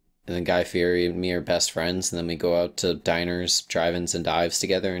 And then Guy Fieri and me are best friends, and then we go out to diners, drive-ins, and dives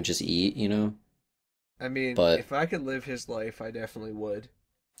together and just eat. I mean, But if I could live his life, I definitely would.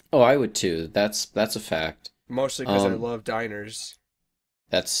 oh, I would too. That's a fact. Mostly because I Um, love diners.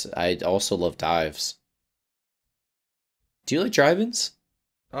 I also love dives. Do you like drive-ins?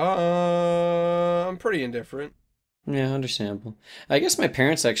 I'm pretty indifferent. Yeah, understandable. I guess my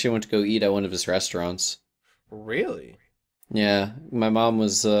parents actually went to go eat at one of his restaurants. Really? Yeah, my mom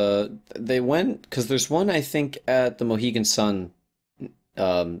was they went because there's one I think at the Mohegan Sun,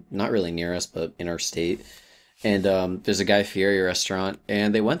 not really near us, but in our state. And there's a Guy Fieri restaurant,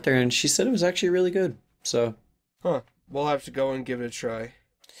 and they went there, and she said it was actually really good. So Huh. We'll have to go and give it a try.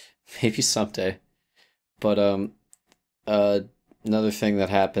 maybe someday. But uh, another thing that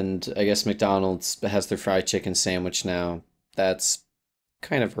happened, I guess McDonald's has their fried chicken sandwich now. That's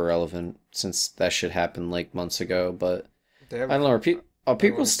kind of irrelevant since that shit happened like months ago. But They I have. don't know. Are I don't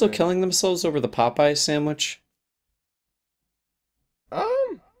people still understand. killing themselves over the Popeye sandwich?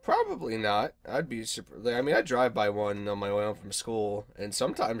 Probably not. I'd be super. I mean, I drive by one on my way home from school, and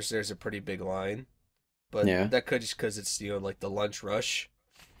sometimes there's a pretty big line. But Yeah, that could just because it's like the lunch rush.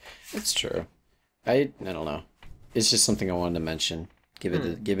 it's true. I don't know. It's just something I wanted to mention.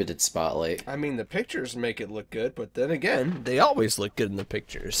 Hmm. Give it its spotlight. I mean, the pictures make it look good, but then again, they always look good in the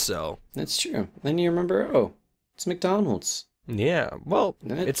pictures. So That's true. Then you remember, oh, it's McDonald's. yeah, well,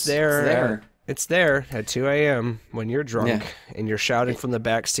 And it's it's there. there. It's there at 2 a.m. when you're Yeah. drunk and you're shouting from the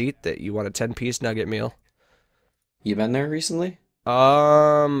back seat that you want a 10-piece nugget meal. You been there recently?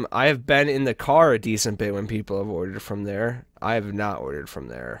 I have been in the car a decent bit when people have ordered from there. I have not ordered from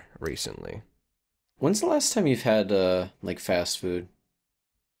there recently. When's the last time you've had like fast food?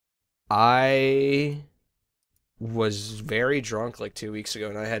 I was very drunk like 2 weeks ago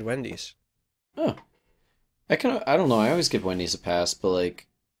and I had Wendy's. Oh, I don't know. I always give Wendy's a pass, but like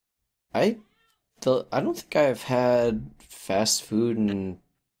I I don't think I've had fast food in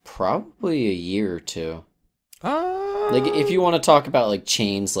probably a year or two. Like if Um, you want to talk about like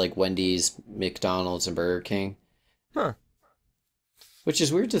chains like Wendy's, McDonald's, and Burger King, huh. which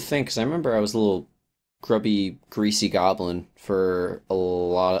is weird to think because I remember I was a little grubby, greasy goblin for a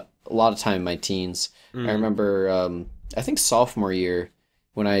lot of time in my teens. I Mm. remember I think sophomore year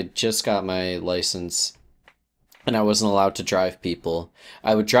when I just got my license and I wasn't allowed to drive people.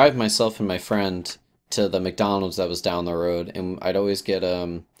 I would drive myself and my friend to the McDonald's that was down the road, and I'd always get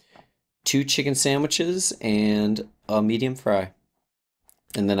two chicken sandwiches and a medium fry,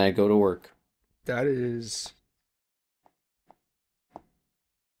 and then I'd go to work. That is,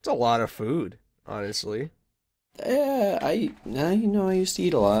 it's a lot of food, honestly. Yeah, I used to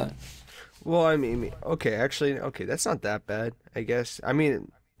eat a lot. Well, I mean, okay, actually, okay, that's not that bad, I guess. I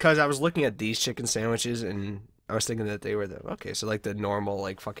mean, because I was looking at these chicken sandwiches and I was thinking that they were okay, so like the normal,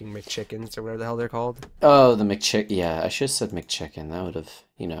 like fucking McChickens or whatever the hell they're called. Oh, the McChick. Yeah, I should have said McChicken. That would have,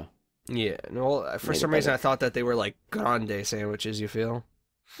 Yeah, no, for made it some reason I better. thought that they were like grande sandwiches, you feel?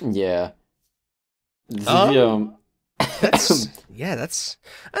 Yeah. The Um, That's yeah, that's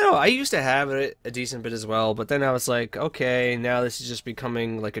I don't know. I used to have it a decent bit as well, but then I was like, okay, now this is just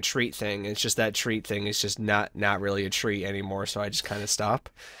becoming like a treat thing. It's just that treat thing is just not really a treat anymore, so I just kind of stop.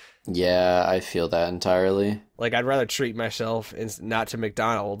 yeah, I feel that entirely. Like I'd rather treat myself not to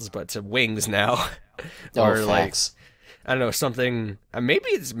McDonald's, but to wings now, Oh, or like facts. I don't know something.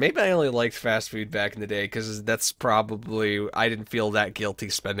 Maybe I only liked fast food back in the day because that's probably I didn't feel that guilty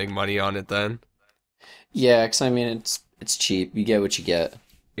spending money on it then. Yeah, 'cause I mean it's cheap. You get what you get.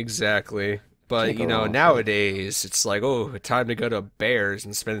 Exactly. But Can't go you know, wrong with that. nowadays it's like, oh, time to go to Bears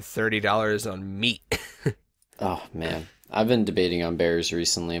and spend $30 on meat. Oh man, I've been debating on bears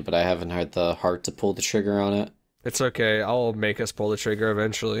recently, but I haven't had the heart to pull the trigger on it. It's okay. I'll make us pull the trigger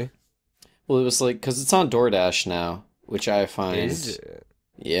eventually. Well, it was like because it's on DoorDash now, which I Is find, it?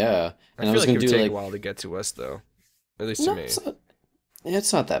 yeah. I And I feel was like it gonna would do take a like, while to get to us though. At least to no, me.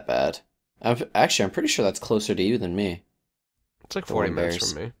 it's not that bad. Actually, I'm pretty sure that's closer to you than me. It's like The 40 one minutes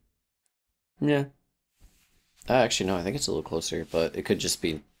from bears. me. Yeah. Actually, no, I think it's a little closer, but it could just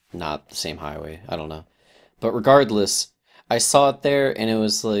be not the same highway. I don't know. But regardless, I saw it there and it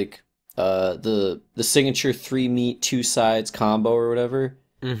was like the signature three meat, two sides combo or whatever.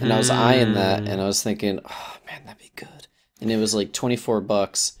 And I was eyeing that and Mm-hmm. I was thinking, oh man, that'd be good. And it was like 24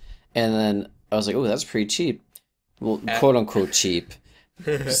 bucks. And then I was like, oh, that's pretty cheap. Well, quote unquote cheap.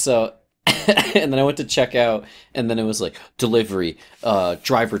 So, and then I went to check out, and then it was like delivery,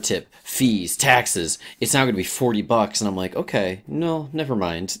 driver tip, fees, taxes. It's now going to be 40 bucks, and I'm like, okay, no, never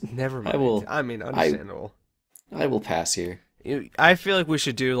mind. Never I mind. will, I mean, I, understandable. I will pass here. I feel like we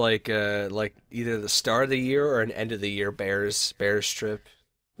should do like either the start of the year or an end of the year Bears trip.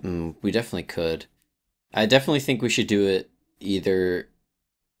 We definitely could. I definitely think we should do it either.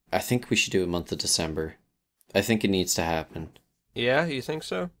 I think we should do it month of December. I think it needs to happen. Yeah, you think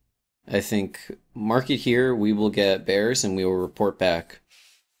so? I think mark it here. We will get bears, and we will report back.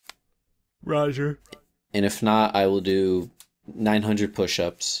 Roger. And if not, I will do 900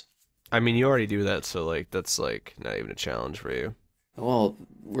 push-ups. I mean, you already do that, so like that's like not even a challenge for you. Well,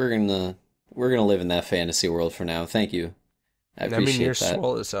 we're gonna live in that fantasy world for now. Thank you. I I mean, you're appreciate that.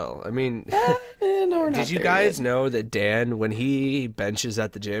 swole as hell. I mean, No, we're did not you there yet. guys know that Dan, when he benches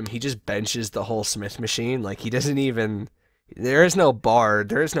at the gym, he just benches the whole Smith machine? Like he doesn't even. There is no bar.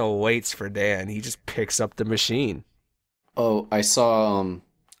 There is no weights for Dan. He just picks up the machine. Oh, I saw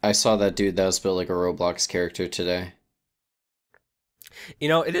that dude that was built like a Roblox character today. You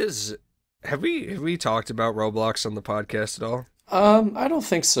know, it is. Have we talked about Roblox on the podcast at all? I don't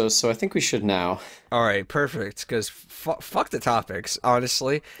think so, so I think we should now. All right, perfect. Because fuck the topics,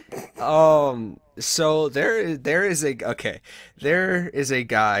 honestly. So there is a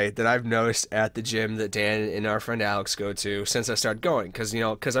guy that I've noticed at the gym that Dan and our friend Alex go to since I started going.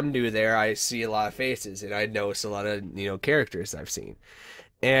 Because I'm new there, I see a lot of faces and I notice a lot of characters I've seen.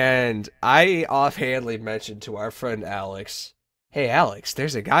 And I offhandedly mentioned to our friend Alex, "Hey Alex,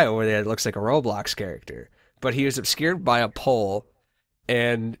 there's a guy over there that looks like a Roblox character." But he was obscured by a pole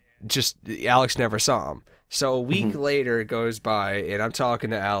and just Alex never saw him. So a week Mhm. later goes by, and I'm talking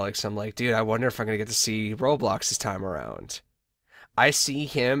to Alex. I'm like, dude, I wonder if I'm gonna get to see Roblox this time around. I see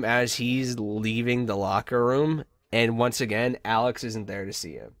him as he's leaving the locker room, and once again, Alex isn't there to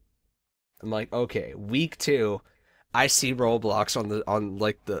see him. I'm like, okay, week two. I see Roblox on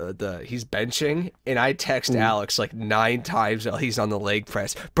like the he's benching, and I text Mhm. Alex like 9 times while he's on the leg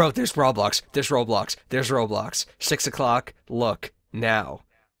press. Bro, there's Roblox, there's Roblox, there's Roblox. 6 o'clock, look now.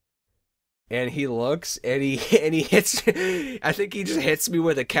 And he looks and he and he hits. I think he just hits me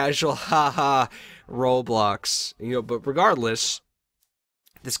with a casual haha Roblox. But regardless,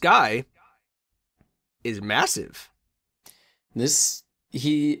 this guy is massive. This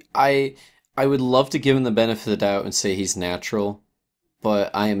he I would love to give him the benefit of the doubt and say he's natural,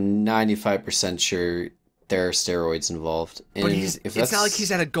 but I am 95% sure there are steroids involved. But And if it's not like he's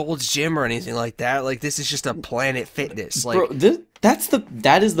that's at a Gold's Gym or anything like that. Like this is just a Planet Fitness. bro, Like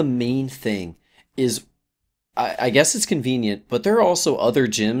that is the main thing is I guess it's convenient, but there are also other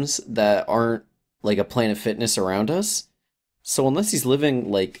gyms that aren't like a Planet Fitness around us. So unless he's living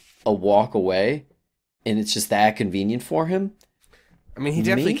like a walk away and it's just that convenient for him, I mean, he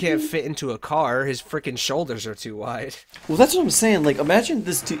definitely can't maybe. fit into a car. His freaking shoulders are too wide. Well, that's what I'm saying. Like, imagine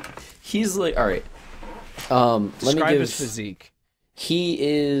this dude. He's like, all right. Let me Describe his give. physique. He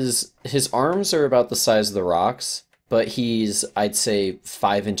is. His arms are about the size of the rocks, but he's, I'd say,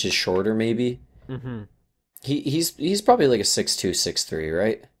 5 inches shorter, maybe. Mm-hmm. He's probably like a 6'2", 6'3",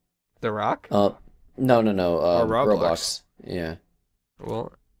 right? The Rock Uh, no, no, no. or Roblox? Roblox. Yeah.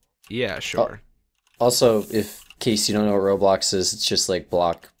 Well, yeah, Uh, sure. Also, if in case you don't know what Roblox is, it's just like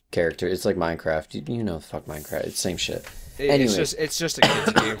block character. It's like Minecraft. You know, fuck Minecraft. It's the same shit. It's Anyway, just a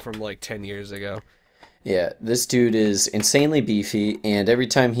kids game from like 10 years ago. yeah, this dude is insanely beefy, and every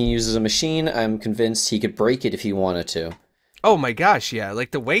time he uses a machine, I'm convinced he could break it if he wanted to. Oh my gosh, yeah.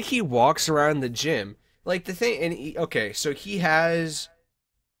 Like the way he walks around the gym, like the thing. Okay, so he has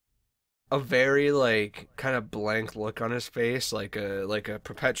a very like kind of blank look on his face, like a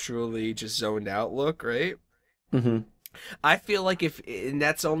perpetually just zoned out look, right? Hmm. I feel like and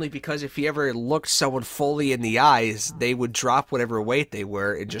that's only because if he ever looked someone fully in the eyes, they would drop whatever weight they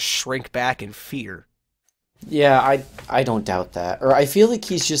were and just shrink back in fear. Yeah, I don't doubt that. Or I feel like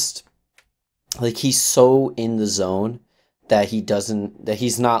he's just like he's so in the zone that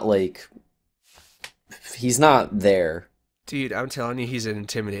he's not like he's not there. Dude, I'm telling you, he's an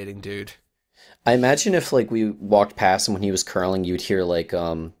intimidating dude. I imagine if like we walked past him when he was curling, you'd hear like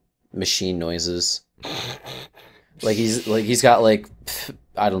machine noises. He's got like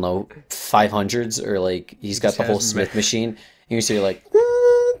I don't know 500s or like he's got Just the whole has Smith machine. And you see like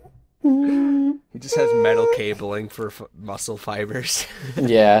He just has metal cabling for muscle fibers.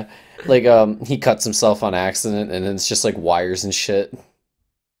 yeah, like he cuts himself on accident and then it's just like wires and shit.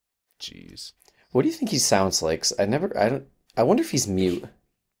 Jeez. What do you think he sounds like? I don't I wonder if he's mute.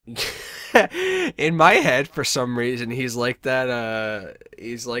 In my head, for some reason, he's like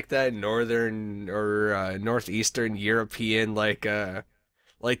that northern or northeastern European, like the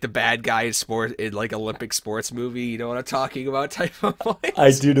bad guy in sport in like Olympic sports movie. You know what I'm talking about? Type of I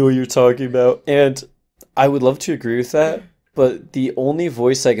voice. do know what you're talking about, and I would love to agree with that, but the only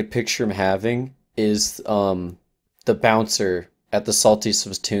voice I could picture him having is the bouncer at the Salty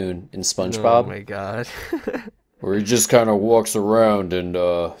Spittoon in Oh SpongeBob, my god. where he just kind of walks around and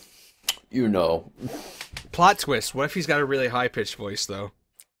you know. Plot twist. What if he's got a really high pitched voice though?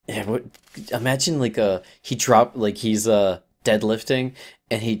 Yeah, what imagine like he dropped like he's deadlifting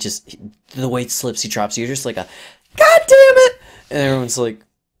and the weight slips, he drops, you're just like a God damn it! And everyone's like,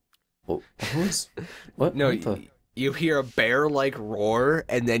 "Whoa, who's No, what the you hear a bear like roar,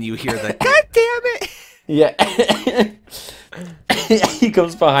 and then you hear the God damn it. Yeah. He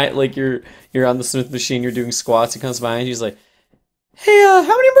comes behind like you're on the Smith machine, you're doing squats, he comes behind you, he's like, "Hey, how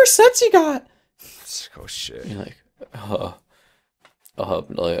many more sets you got?" Oh shit. You're like,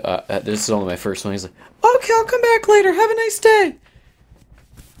 this is only my first one." He's like, "Okay, I'll come back later. Have a nice day."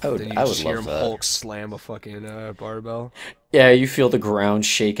 Then you I would just hear love him that. Hulk slam a fucking barbell. Yeah, you feel the ground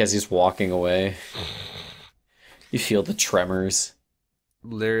shake as he's walking away. You feel the tremors.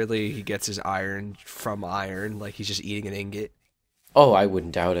 Literally, he gets his iron from iron, like he's just eating an ingot. Oh, I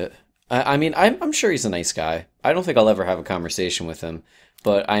wouldn't doubt it. I mean, I'm sure he's a nice guy. I don't think I'll ever have a conversation with him,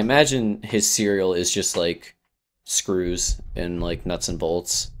 but I imagine his cereal is just like screws and like nuts and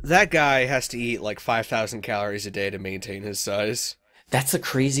bolts. That guy has to eat like 5,000 calories a day to maintain his size. That's the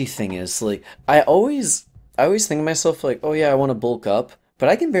crazy thing is like I always think to myself like, oh yeah, I want to bulk up, but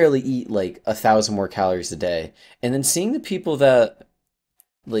I can barely eat like 1,000 more calories a day. And then seeing the people that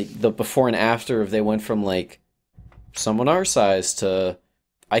like the before and after if they went from like someone our size to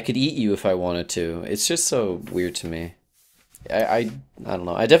I could eat you if I wanted to. It's just so weird to me. I don't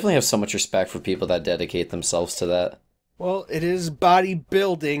know. I definitely have so much respect for people that dedicate themselves to that. Well, it is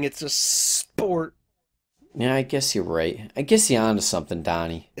bodybuilding. It's a sport. Yeah, I guess you're right. I guess you're onto something,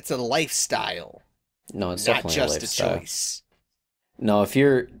 Donnie. It's a lifestyle, No, it's not definitely a just a lifestyle. choice. No, if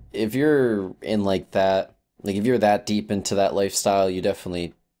you're in like that, like if you're that deep into that lifestyle, Mm.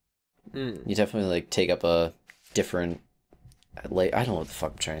 you definitely like take up a different like I don't know what the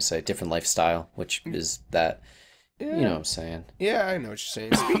fuck I'm trying to say, different lifestyle, which is that, you know what Yeah, I'm saying. yeah, I know what you're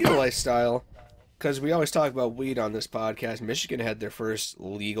saying. Speaking of lifestyle, because we always talk about weed on this podcast, Michigan had their first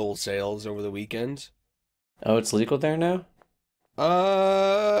legal sales over the weekend. Oh, it's legal there now?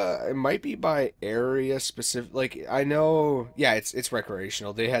 It might be by area specific. Like I know, yeah, it's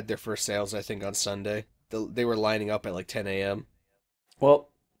recreational. They had their first sales, I think, on Sunday. They were lining up at like 10 a.m. Well,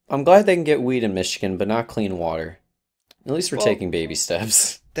 I'm glad they can get weed in Michigan, but not clean water. At least we're Well, taking baby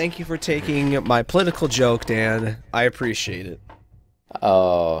steps. thank you for taking my political joke, Dan. I appreciate it.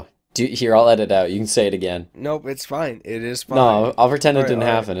 Oh, here, I'll edit out. You can say it again. Nope, it's fine. It is fine. No, I'll pretend All it right, didn't all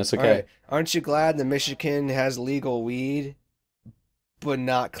right, happen. It's all right. okay. Aren't you glad that Michigan has legal weed, but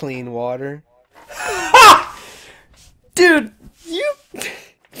not clean water? Dude, you,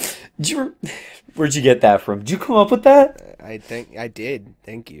 did you, where'd you get that from? Did you come up with that? I think I did.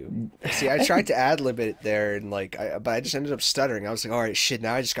 Thank you. See, I tried to ad lib it there, and but I just ended up stuttering. I was like, all right, shit.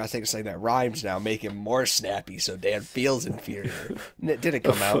 Now I just gotta think of something that rhymes now, make it more snappy, so Dan feels inferior. And it didn't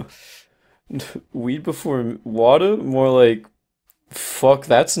come out. Weed before water? More like, fuck,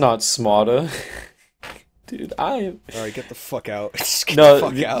 that's not smarter. Dude, I am. All right, get the fuck out. Just get the No,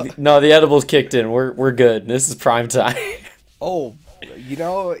 fuck out. no, the edibles kicked in. We're good. This is prime time. Oh,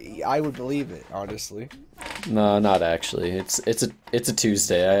 I would believe it, honestly. No, not actually. It's a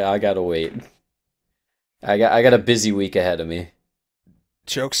Tuesday. I gotta wait. I got a busy week ahead of me.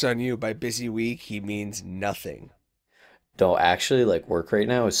 Joke's on you. By busy week, he means nothing. Though actually, like work right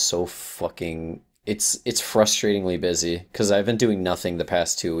now is so fucking. It's frustratingly busy because I've been doing nothing the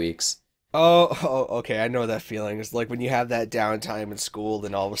past 2 weeks. Okay. I know that feeling. It's like when you have that downtime in school,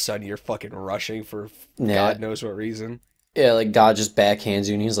 then all of a sudden you're fucking rushing for Yeah, God knows what reason. yeah, like God just backhands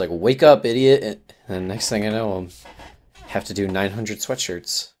you and he's like, "Wake up, idiot!" And next thing I know, have to do 900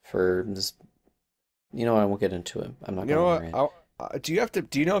 sweatshirts for this. You know, I won't get into it. I'm not You know going to what? rant. Do you have to?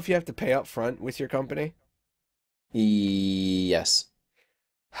 Do you know if you have to pay up front with your company? Yes.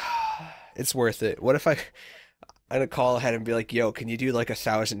 It's worth it. What if I'm gonna call ahead and be like, "Yo, can you do like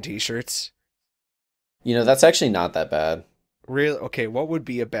 1,000 t-shirts?" You know, that's actually not that bad. Really? Okay, what would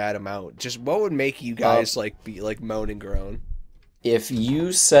be a bad amount? Just what would make you Uh, guys like be like moan and groan?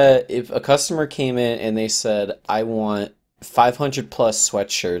 if a customer came in and they said, I want 500 plus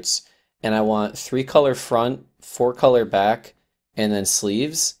sweatshirts and I want three color front, four color back, and then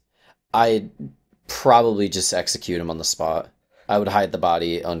sleeves, I'd probably just execute them on the spot. I would hide the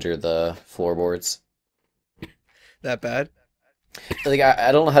body under the floorboards. That bad? Like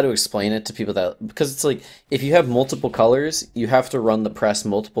I don't know how to explain it to people that because it's like if you have multiple colors, you have to run the press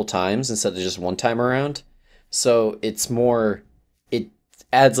multiple times instead of just one time around. So it's more it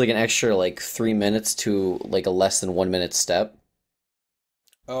adds like an extra like 3 minutes to like a less than 1 minute step.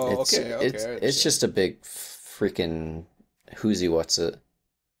 Oh, It's okay, okay, it's I it's understand. just a big freaking whoozy what's it.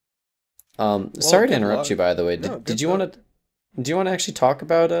 Well, Sorry to good interrupt you luck. by the way. No, Did good you luck. want to do you want to actually talk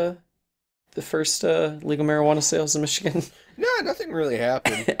about the first legal marijuana sales in Michigan? No, nothing really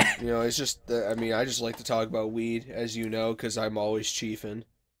happened. You know, it's just I mean, I just like to talk about weed, as you know, because I'm always chiefing.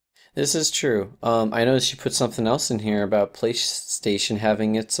 This is true. I noticed you put something else in here about PlayStation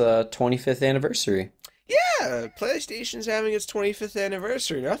having its 25th anniversary. Yeah, PlayStation's having its 25th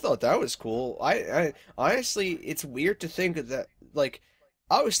anniversary, and I thought that was cool. I honestly, it's weird to think that like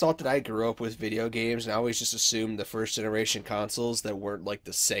I always thought that I grew up with video games, and I always just assumed the first generation consoles that weren't like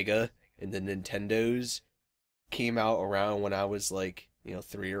the Sega and the Nintendos came out around when I was like,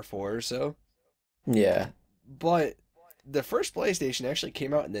 3 or 4 or so. Yeah. But the first PlayStation actually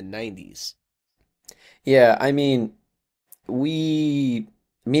came out in the 90s. Yeah, I mean, we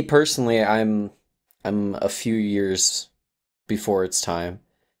me personally, I'm a few years before its time.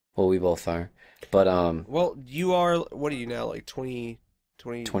 Well, we both are. But Well, you are, what are you now, like 20,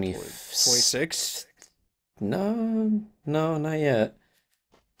 20, 20 26? No, no, not yet.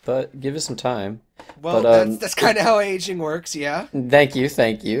 But give it some time. Well, But that's kind of how aging works, yeah. thank you,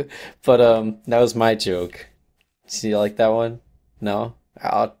 thank you. But that was my joke. See, you like that one? No?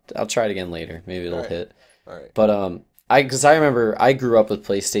 I'll try it again later. Maybe All it'll right, hit. all right. But because I remember I grew up with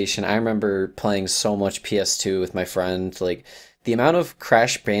PlayStation. I remember playing so much PS2 with my friend. Like the amount of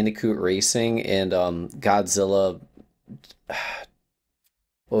Crash Bandicoot Racing and Godzilla,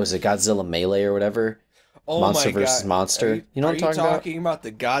 what was it? Godzilla Melee or whatever? Oh Monster my versus God. Are Monster. you You know what are I'm you talking about? talking about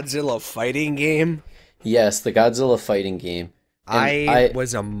the Godzilla fighting game? Yes, the Godzilla fighting game. And I I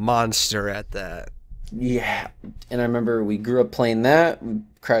was a monster at that. yeah, and I remember we grew up playing that,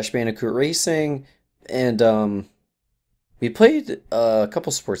 Crash Bandicoot Racing, and we played a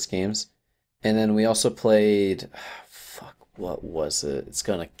couple sports games, and then we also played. Fuck, what was it? It's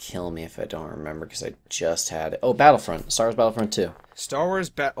gonna kill me if I don't remember because I just had it. Oh, Battlefront, Star Wars Battlefront 2. Star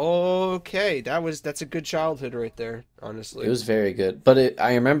Wars okay, that's a good childhood right there, It honestly. was very good, but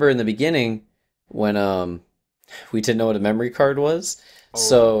I remember in the beginning when we didn't know what a memory card was.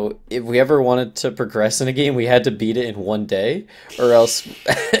 Oh. So if we ever wanted to progress in a game, we had to beat it in one day, or else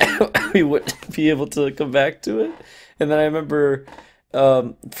we wouldn't be able to come back to it. And then I remember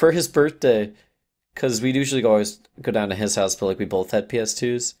for his birthday, because we'd usually always go down to his house, but like we both had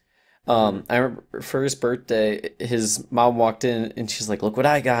PS2s. Mhm. I remember for his birthday, his mom walked in and she's like, "Look what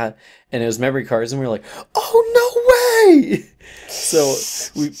I got!" And it was memory cards, and we were like, "Oh no way!" So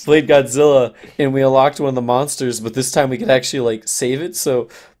we played Godzilla and we unlocked one of the monsters, but this time we could actually like save it. So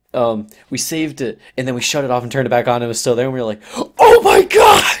we saved it and then we shut it off and turned it back on and it was still there. And we were like, "Oh my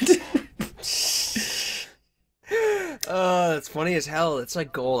God!" It's funny as hell. It's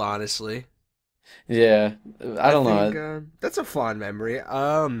like gold, honestly. Yeah, I I don't think know. that's a fond memory.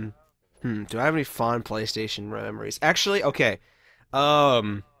 Do I have any fond PlayStation memories? Actually, okay.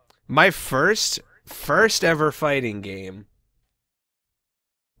 Um, my first ever fighting game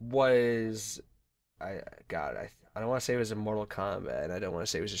was I don't want to say it was a Mortal Kombat, and I don't want to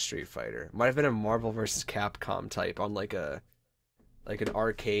say it was a Street Fighter. It might have been a Marvel versus Capcom type on like an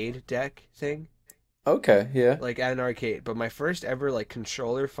arcade deck thing, Okay, yeah. like at an arcade. But my first ever like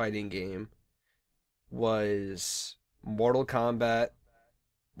controller fighting game was Mortal Kombat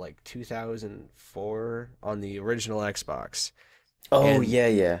like 2004 on the original Xbox. Oh And yeah,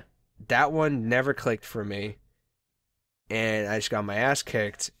 yeah. that one never clicked for me. And I just got my ass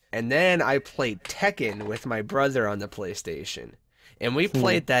kicked. And then I played Tekken with my brother on the PlayStation. And we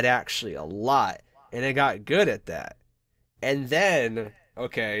played that actually a lot, and I got good at that. And then,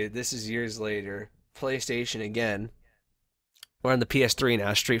 okay, this is years later, PlayStation again. We're on the PS3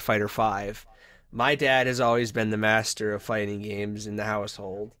 now, Street Fighter V. My dad has always been the master of fighting games in the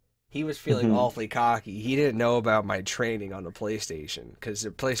household. He was feeling awfully cocky. He didn't know about my training on the PlayStation because the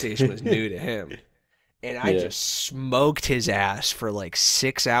PlayStation was new to him. And I just smoked his ass for like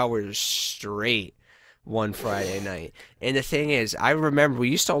 6 hours straight one Friday night. And the thing is, I remember we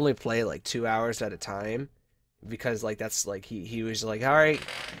used to only play like 2 hours at a time because like that's like he was like, all right,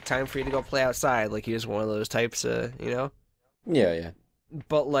 time for you to go play outside. Like he was one of those types of, you know? Yeah.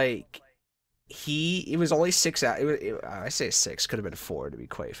 But like it was only 6 hours. I say 6, could have been 4 to be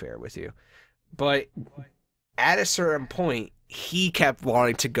quite fair with you. But at a certain point, he kept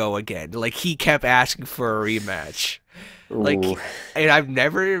wanting to go again. Like he kept asking for a rematch. Like, and I've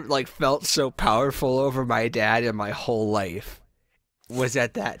never like felt so powerful over my dad in my whole life was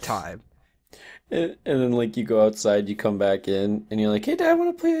at that time. And then like you go outside, you come back in, and you're like, "Hey, Dad,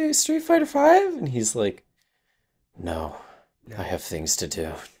 want to play Street Fighter 5?" And he's like, "No, I have things to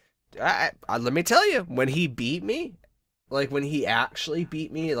do." Let me tell you, when he beat me, like when he actually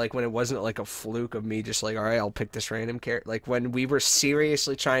beat me, like when it wasn't like a fluke of me just like, all right, I'll pick this random character. Like when we were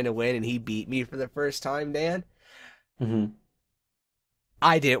seriously trying to win and he beat me for the first time, Dan,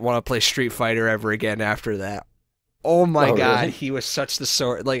 I didn't want to play Street Fighter ever again after that. Oh my God, really? He was such the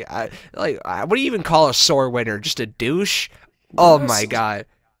sore. Like, what do you even call a sore winner? Just a douche? Oh my God.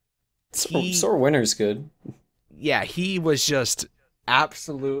 Sore winner's good. Yeah, he was just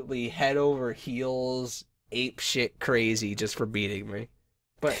absolutely head over heels, ape shit crazy just for beating me.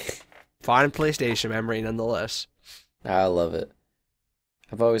 But fine PlayStation memory nonetheless. I love it.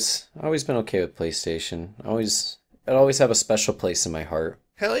 I've always been okay with PlayStation. It always have a special place in my heart.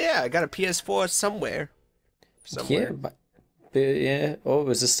 Hell yeah, I got a PS4 somewhere. Yeah. Oh,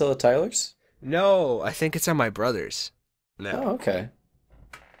 is this still at Tyler's? No, I think it's on my brother's. No. Oh, okay.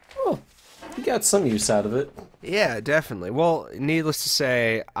 Oh, you got some use out of it. Yeah, definitely. Well, needless to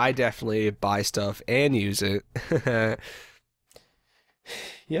say, I definitely buy stuff and use it.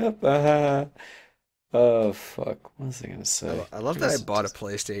 Yep. Oh, fuck. What was I going to say? I love that I bought a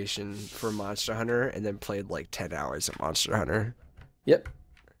PlayStation for Monster Hunter and then played like 10 hours of Monster Hunter. Yep.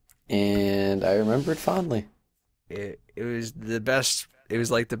 And I remember it fondly. It was the best. It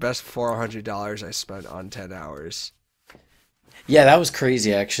was like the best $400 I spent on 10 hours. Yeah, that was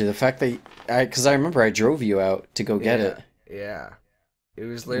crazy, actually. The fact that because I remember I drove you out to go get it. Yeah. It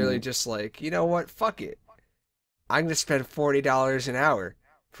was literally just like, you know what? Fuck it. I'm going to spend $40 an hour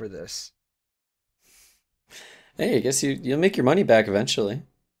for this. Hey, I guess you'll make your money back eventually.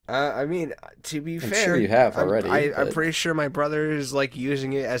 I mean, to be fair, sure you have already. I'm pretty sure my brother is like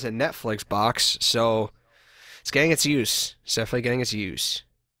using it as a Netflix box, so it's getting its use. It's definitely getting its use.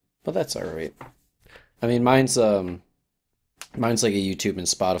 Well, that's all right. I mean, mine's like a YouTube and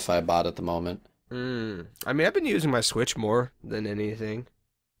Spotify bot at the moment. I mean, I've been using my Switch more than anything.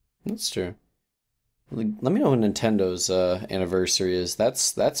 That's true. Let me know when Nintendo's anniversary is.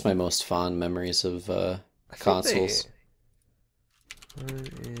 That's my most fond memories of consoles.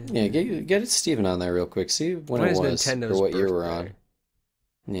 Yeah, get Steven on there real quick. See when it was Nintendo's or what year birthday? we're on.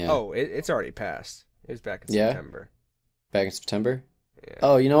 Yeah. Oh, it's already passed. It was back in September. Back in September? Yeah.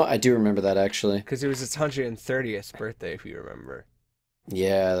 Oh, you know what? I do remember that actually. Because it was its 130th birthday, if you remember.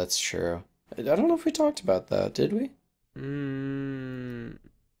 Yeah, that's true. I don't know if we talked about that, did we?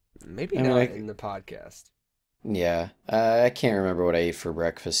 Maybe not in the podcast. Yeah, I can't remember what I ate for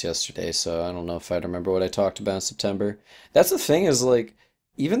breakfast yesterday, so I don't know if I'd remember what I talked about in September. That's the thing is, like,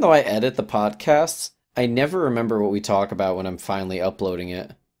 even though I edit the podcasts, I never remember what we talk about when I'm finally uploading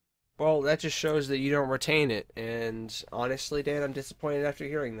it. Well, that just shows that you don't retain it, and honestly, Dan, I'm disappointed after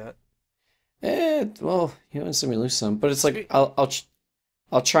hearing that. Well, you win some, you lose some, but it's like,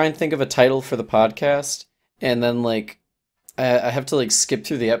 I'll try and think of a title for the podcast, and then, like, I have to like skip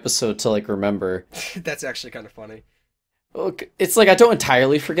through the episode to like remember. That's actually kind of funny. It's like I don't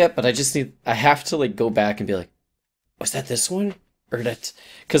entirely forget, but I have to like go back and be like, was that this one or that?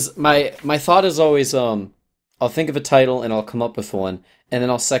 Because my thought is always I'll think of a title and I'll come up with one, and then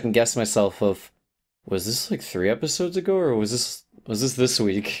I'll second guess myself of, was this like 3 episodes ago or was this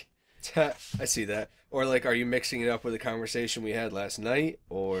week? I see that. Or like, are you mixing it up with a conversation we had last night?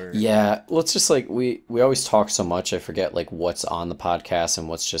 Or yeah, well, it's just like we always talk so much, I forget like what's on the podcast and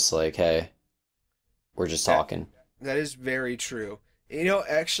what's just like, hey, we're just talking. That is very true. You know,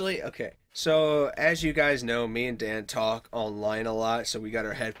 actually, okay. So as you guys know, me and Dan talk online a lot. So we got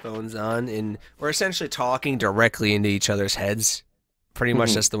our headphones on, and we're essentially talking directly into each other's heads. Pretty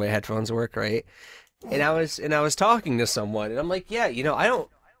much that's the way headphones work, right? and I was talking to someone, and I'm like, yeah, I don't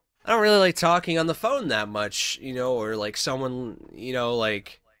really like talking on the phone that much, or like someone,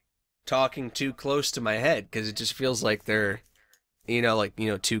 like talking too close to my head because it just feels like they're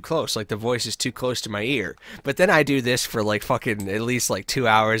too close. Like the voice is too close to my ear. But then I do this for like fucking at least like 2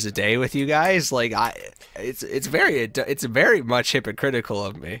 hours a day with you guys. Like it's very much hypocritical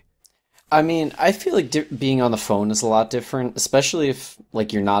of me. I mean, I feel like being on the phone is a lot different, especially if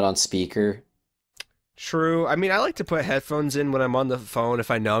like you're not on speaker. True. I mean, I like to put headphones in when I'm on the phone if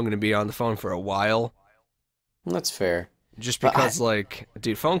I know I'm going to be on the phone for a while. That's fair. Just But I, because, like,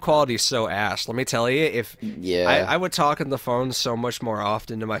 dude, phone quality is so ass. Let me tell you, if I yeah, would talk on the phone so much more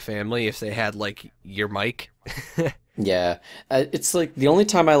often to my family if they had like your mic. yeah. It's like the only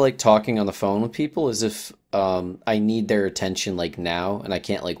time I like talking on the phone with people is if I need their attention like now and I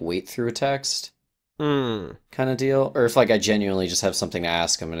can't like wait through a text Hmm. kind of deal, or if like I genuinely just have something to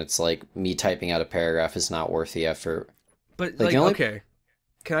ask them and it's like me typing out a paragraph is not worth the effort. But Like the like, only okay,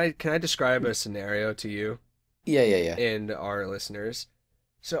 can I describe a scenario to you yeah, yeah, yeah. and our listeners?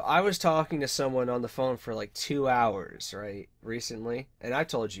 So I was talking to someone on the phone for like 2 hours, right, recently, and I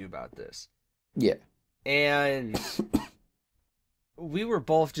told you about this. Yeah. And we were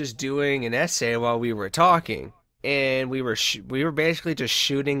both just doing an essay while we were talking, and we were basically just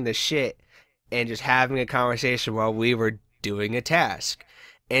shooting the shit and just having a conversation while we were doing a task.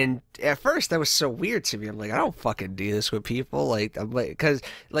 And at first, that was so weird to me. I'm like, I don't fucking do this with people. Like, I'm like, because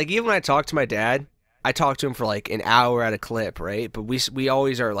like even when I talk to my dad, I talk to him for like an hour at a clip, right? But we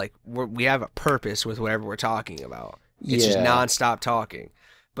always are like we have a purpose with whatever we're talking about. It's just Yeah. nonstop talking.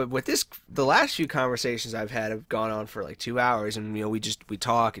 But with this, the last few conversations I've had have gone on for like 2 hours, and we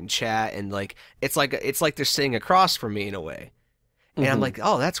talk and chat, and like it's like they're sitting across from me in a way. And I'm Hmm. like,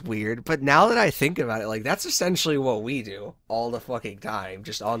 oh, that's weird. But now that I think about it, like that's essentially what we do all the fucking time,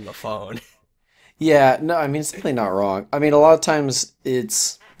 just on the phone. Yeah, no, I mean it's definitely not wrong. I mean a lot of times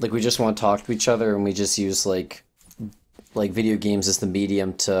it's like we just want to talk to each other and we just use like video games as the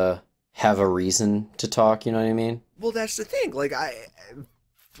medium to have a reason to talk, you know what I mean? Well, that's the thing. Like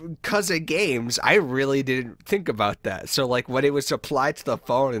because of games, I really didn't think about that. So like when it was applied to the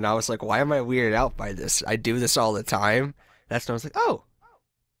phone, and I was like, why am I weirded out by this? I do this all the time. That's when I was like, oh,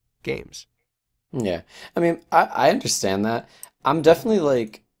 games. Yeah. I mean, I understand that. I'm definitely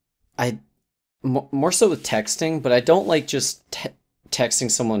like I more so with texting, but I don't like just te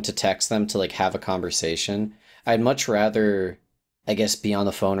texting someone to text them to like have a conversation. I'd much rather, I guess, be on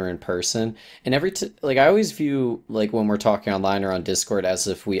the phone or in person. And every t like I always view like when we're talking online or on Discord as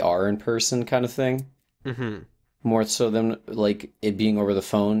if we are in person kind of thing, Mm-hmm. more so than like it being over the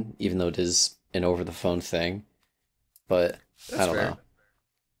phone, even though it is an over the phone thing. But I That's don't fair. know.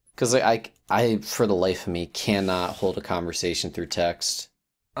 Because for the life of me, cannot hold a conversation through text.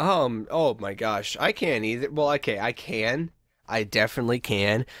 Oh my gosh, I can't either. Well, okay, I can. I definitely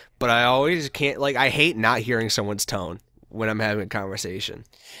can, but I always can't. Like, I hate not hearing someone's tone when I'm having a conversation.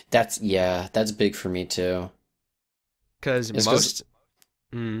 Yeah, that's big for me too. Because It's because,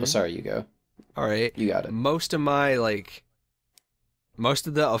 oh, mm, sorry, you go. all right, You got it. most of my like, most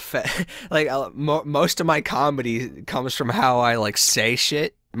of the effect, like, most of my comedy comes from how I like say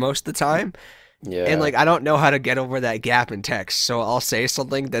shit most of the time. And Yeah. like I don't know how to get over that gap in text. So I'll say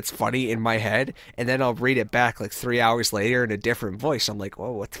something that's funny in my head and then I'll read it back like 3 hours later in a different voice. I'm like,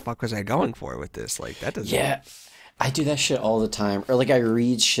 whoa, what the fuck was I going for with this? Like that doesn't Yeah, I do that shit all the time. Or like I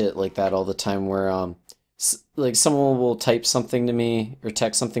read shit like that all the time where like someone will type something to me or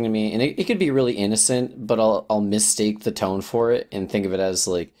text something to me and it could be really innocent, but I'll mistake the tone for it and think of it as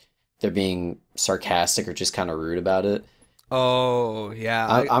like they're being sarcastic or just kind of rude about it. Oh, yeah.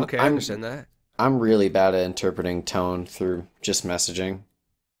 I, I'm Okay, I I'm understand that. I'm really bad at interpreting tone through just messaging.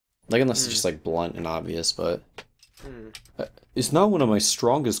 Like unless it's Hmm. just like blunt and obvious, but Hmm. uh, it's not one of my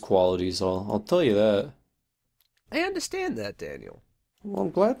strongest qualities, I'll tell you that. I understand that, Daniel. Well,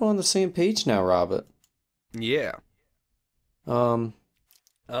 I'm glad we're on the same page now, Robert. Yeah. Um,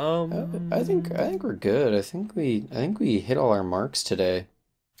 I think we're good. I think we hit all our marks today.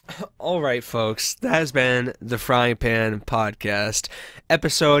 All right, folks. That has been the Frying Pan Podcast,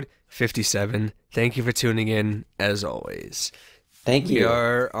 episode 57. Thank you for tuning in, as always. Thank We you.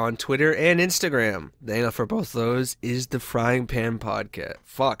 are on Twitter and Instagram. The handle for both of those is the Frying Pan Podcast.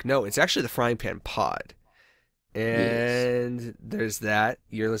 Fuck, no, it's actually the Frying Pan Pod. Yes. And there's that.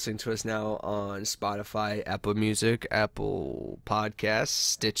 You're listening to us now on Spotify, Apple Music, Apple Podcasts,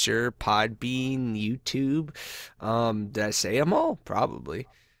 Stitcher, Podbean, YouTube. Did I say them all? Probably.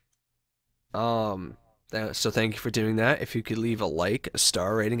 Um, so thank you for doing that. If you could leave a like, a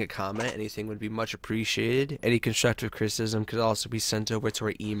star rating, a comment, anything would be much appreciated. Any constructive criticism could also be sent over to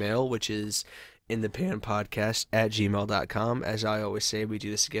our email, which is in the pan podcast at gmail.com. As I always say, we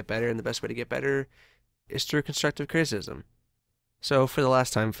do this to get better, and the best way to get better is through constructive criticism. So for the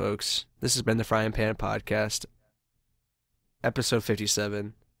last time, folks, this has been the Frying Pan Podcast, episode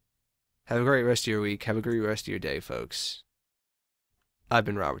 57. Have a great rest of your week. Have a great rest of your day, folks. I've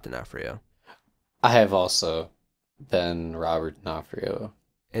been Robert D'Onofrio. I have also been Robert D'Onofrio.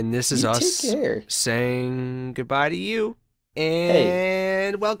 And this is You us take care. saying goodbye to you. Hey.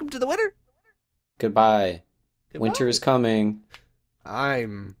 And welcome to the winter. Goodbye. Goodbye. Winter is coming.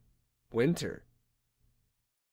 I'm Winter.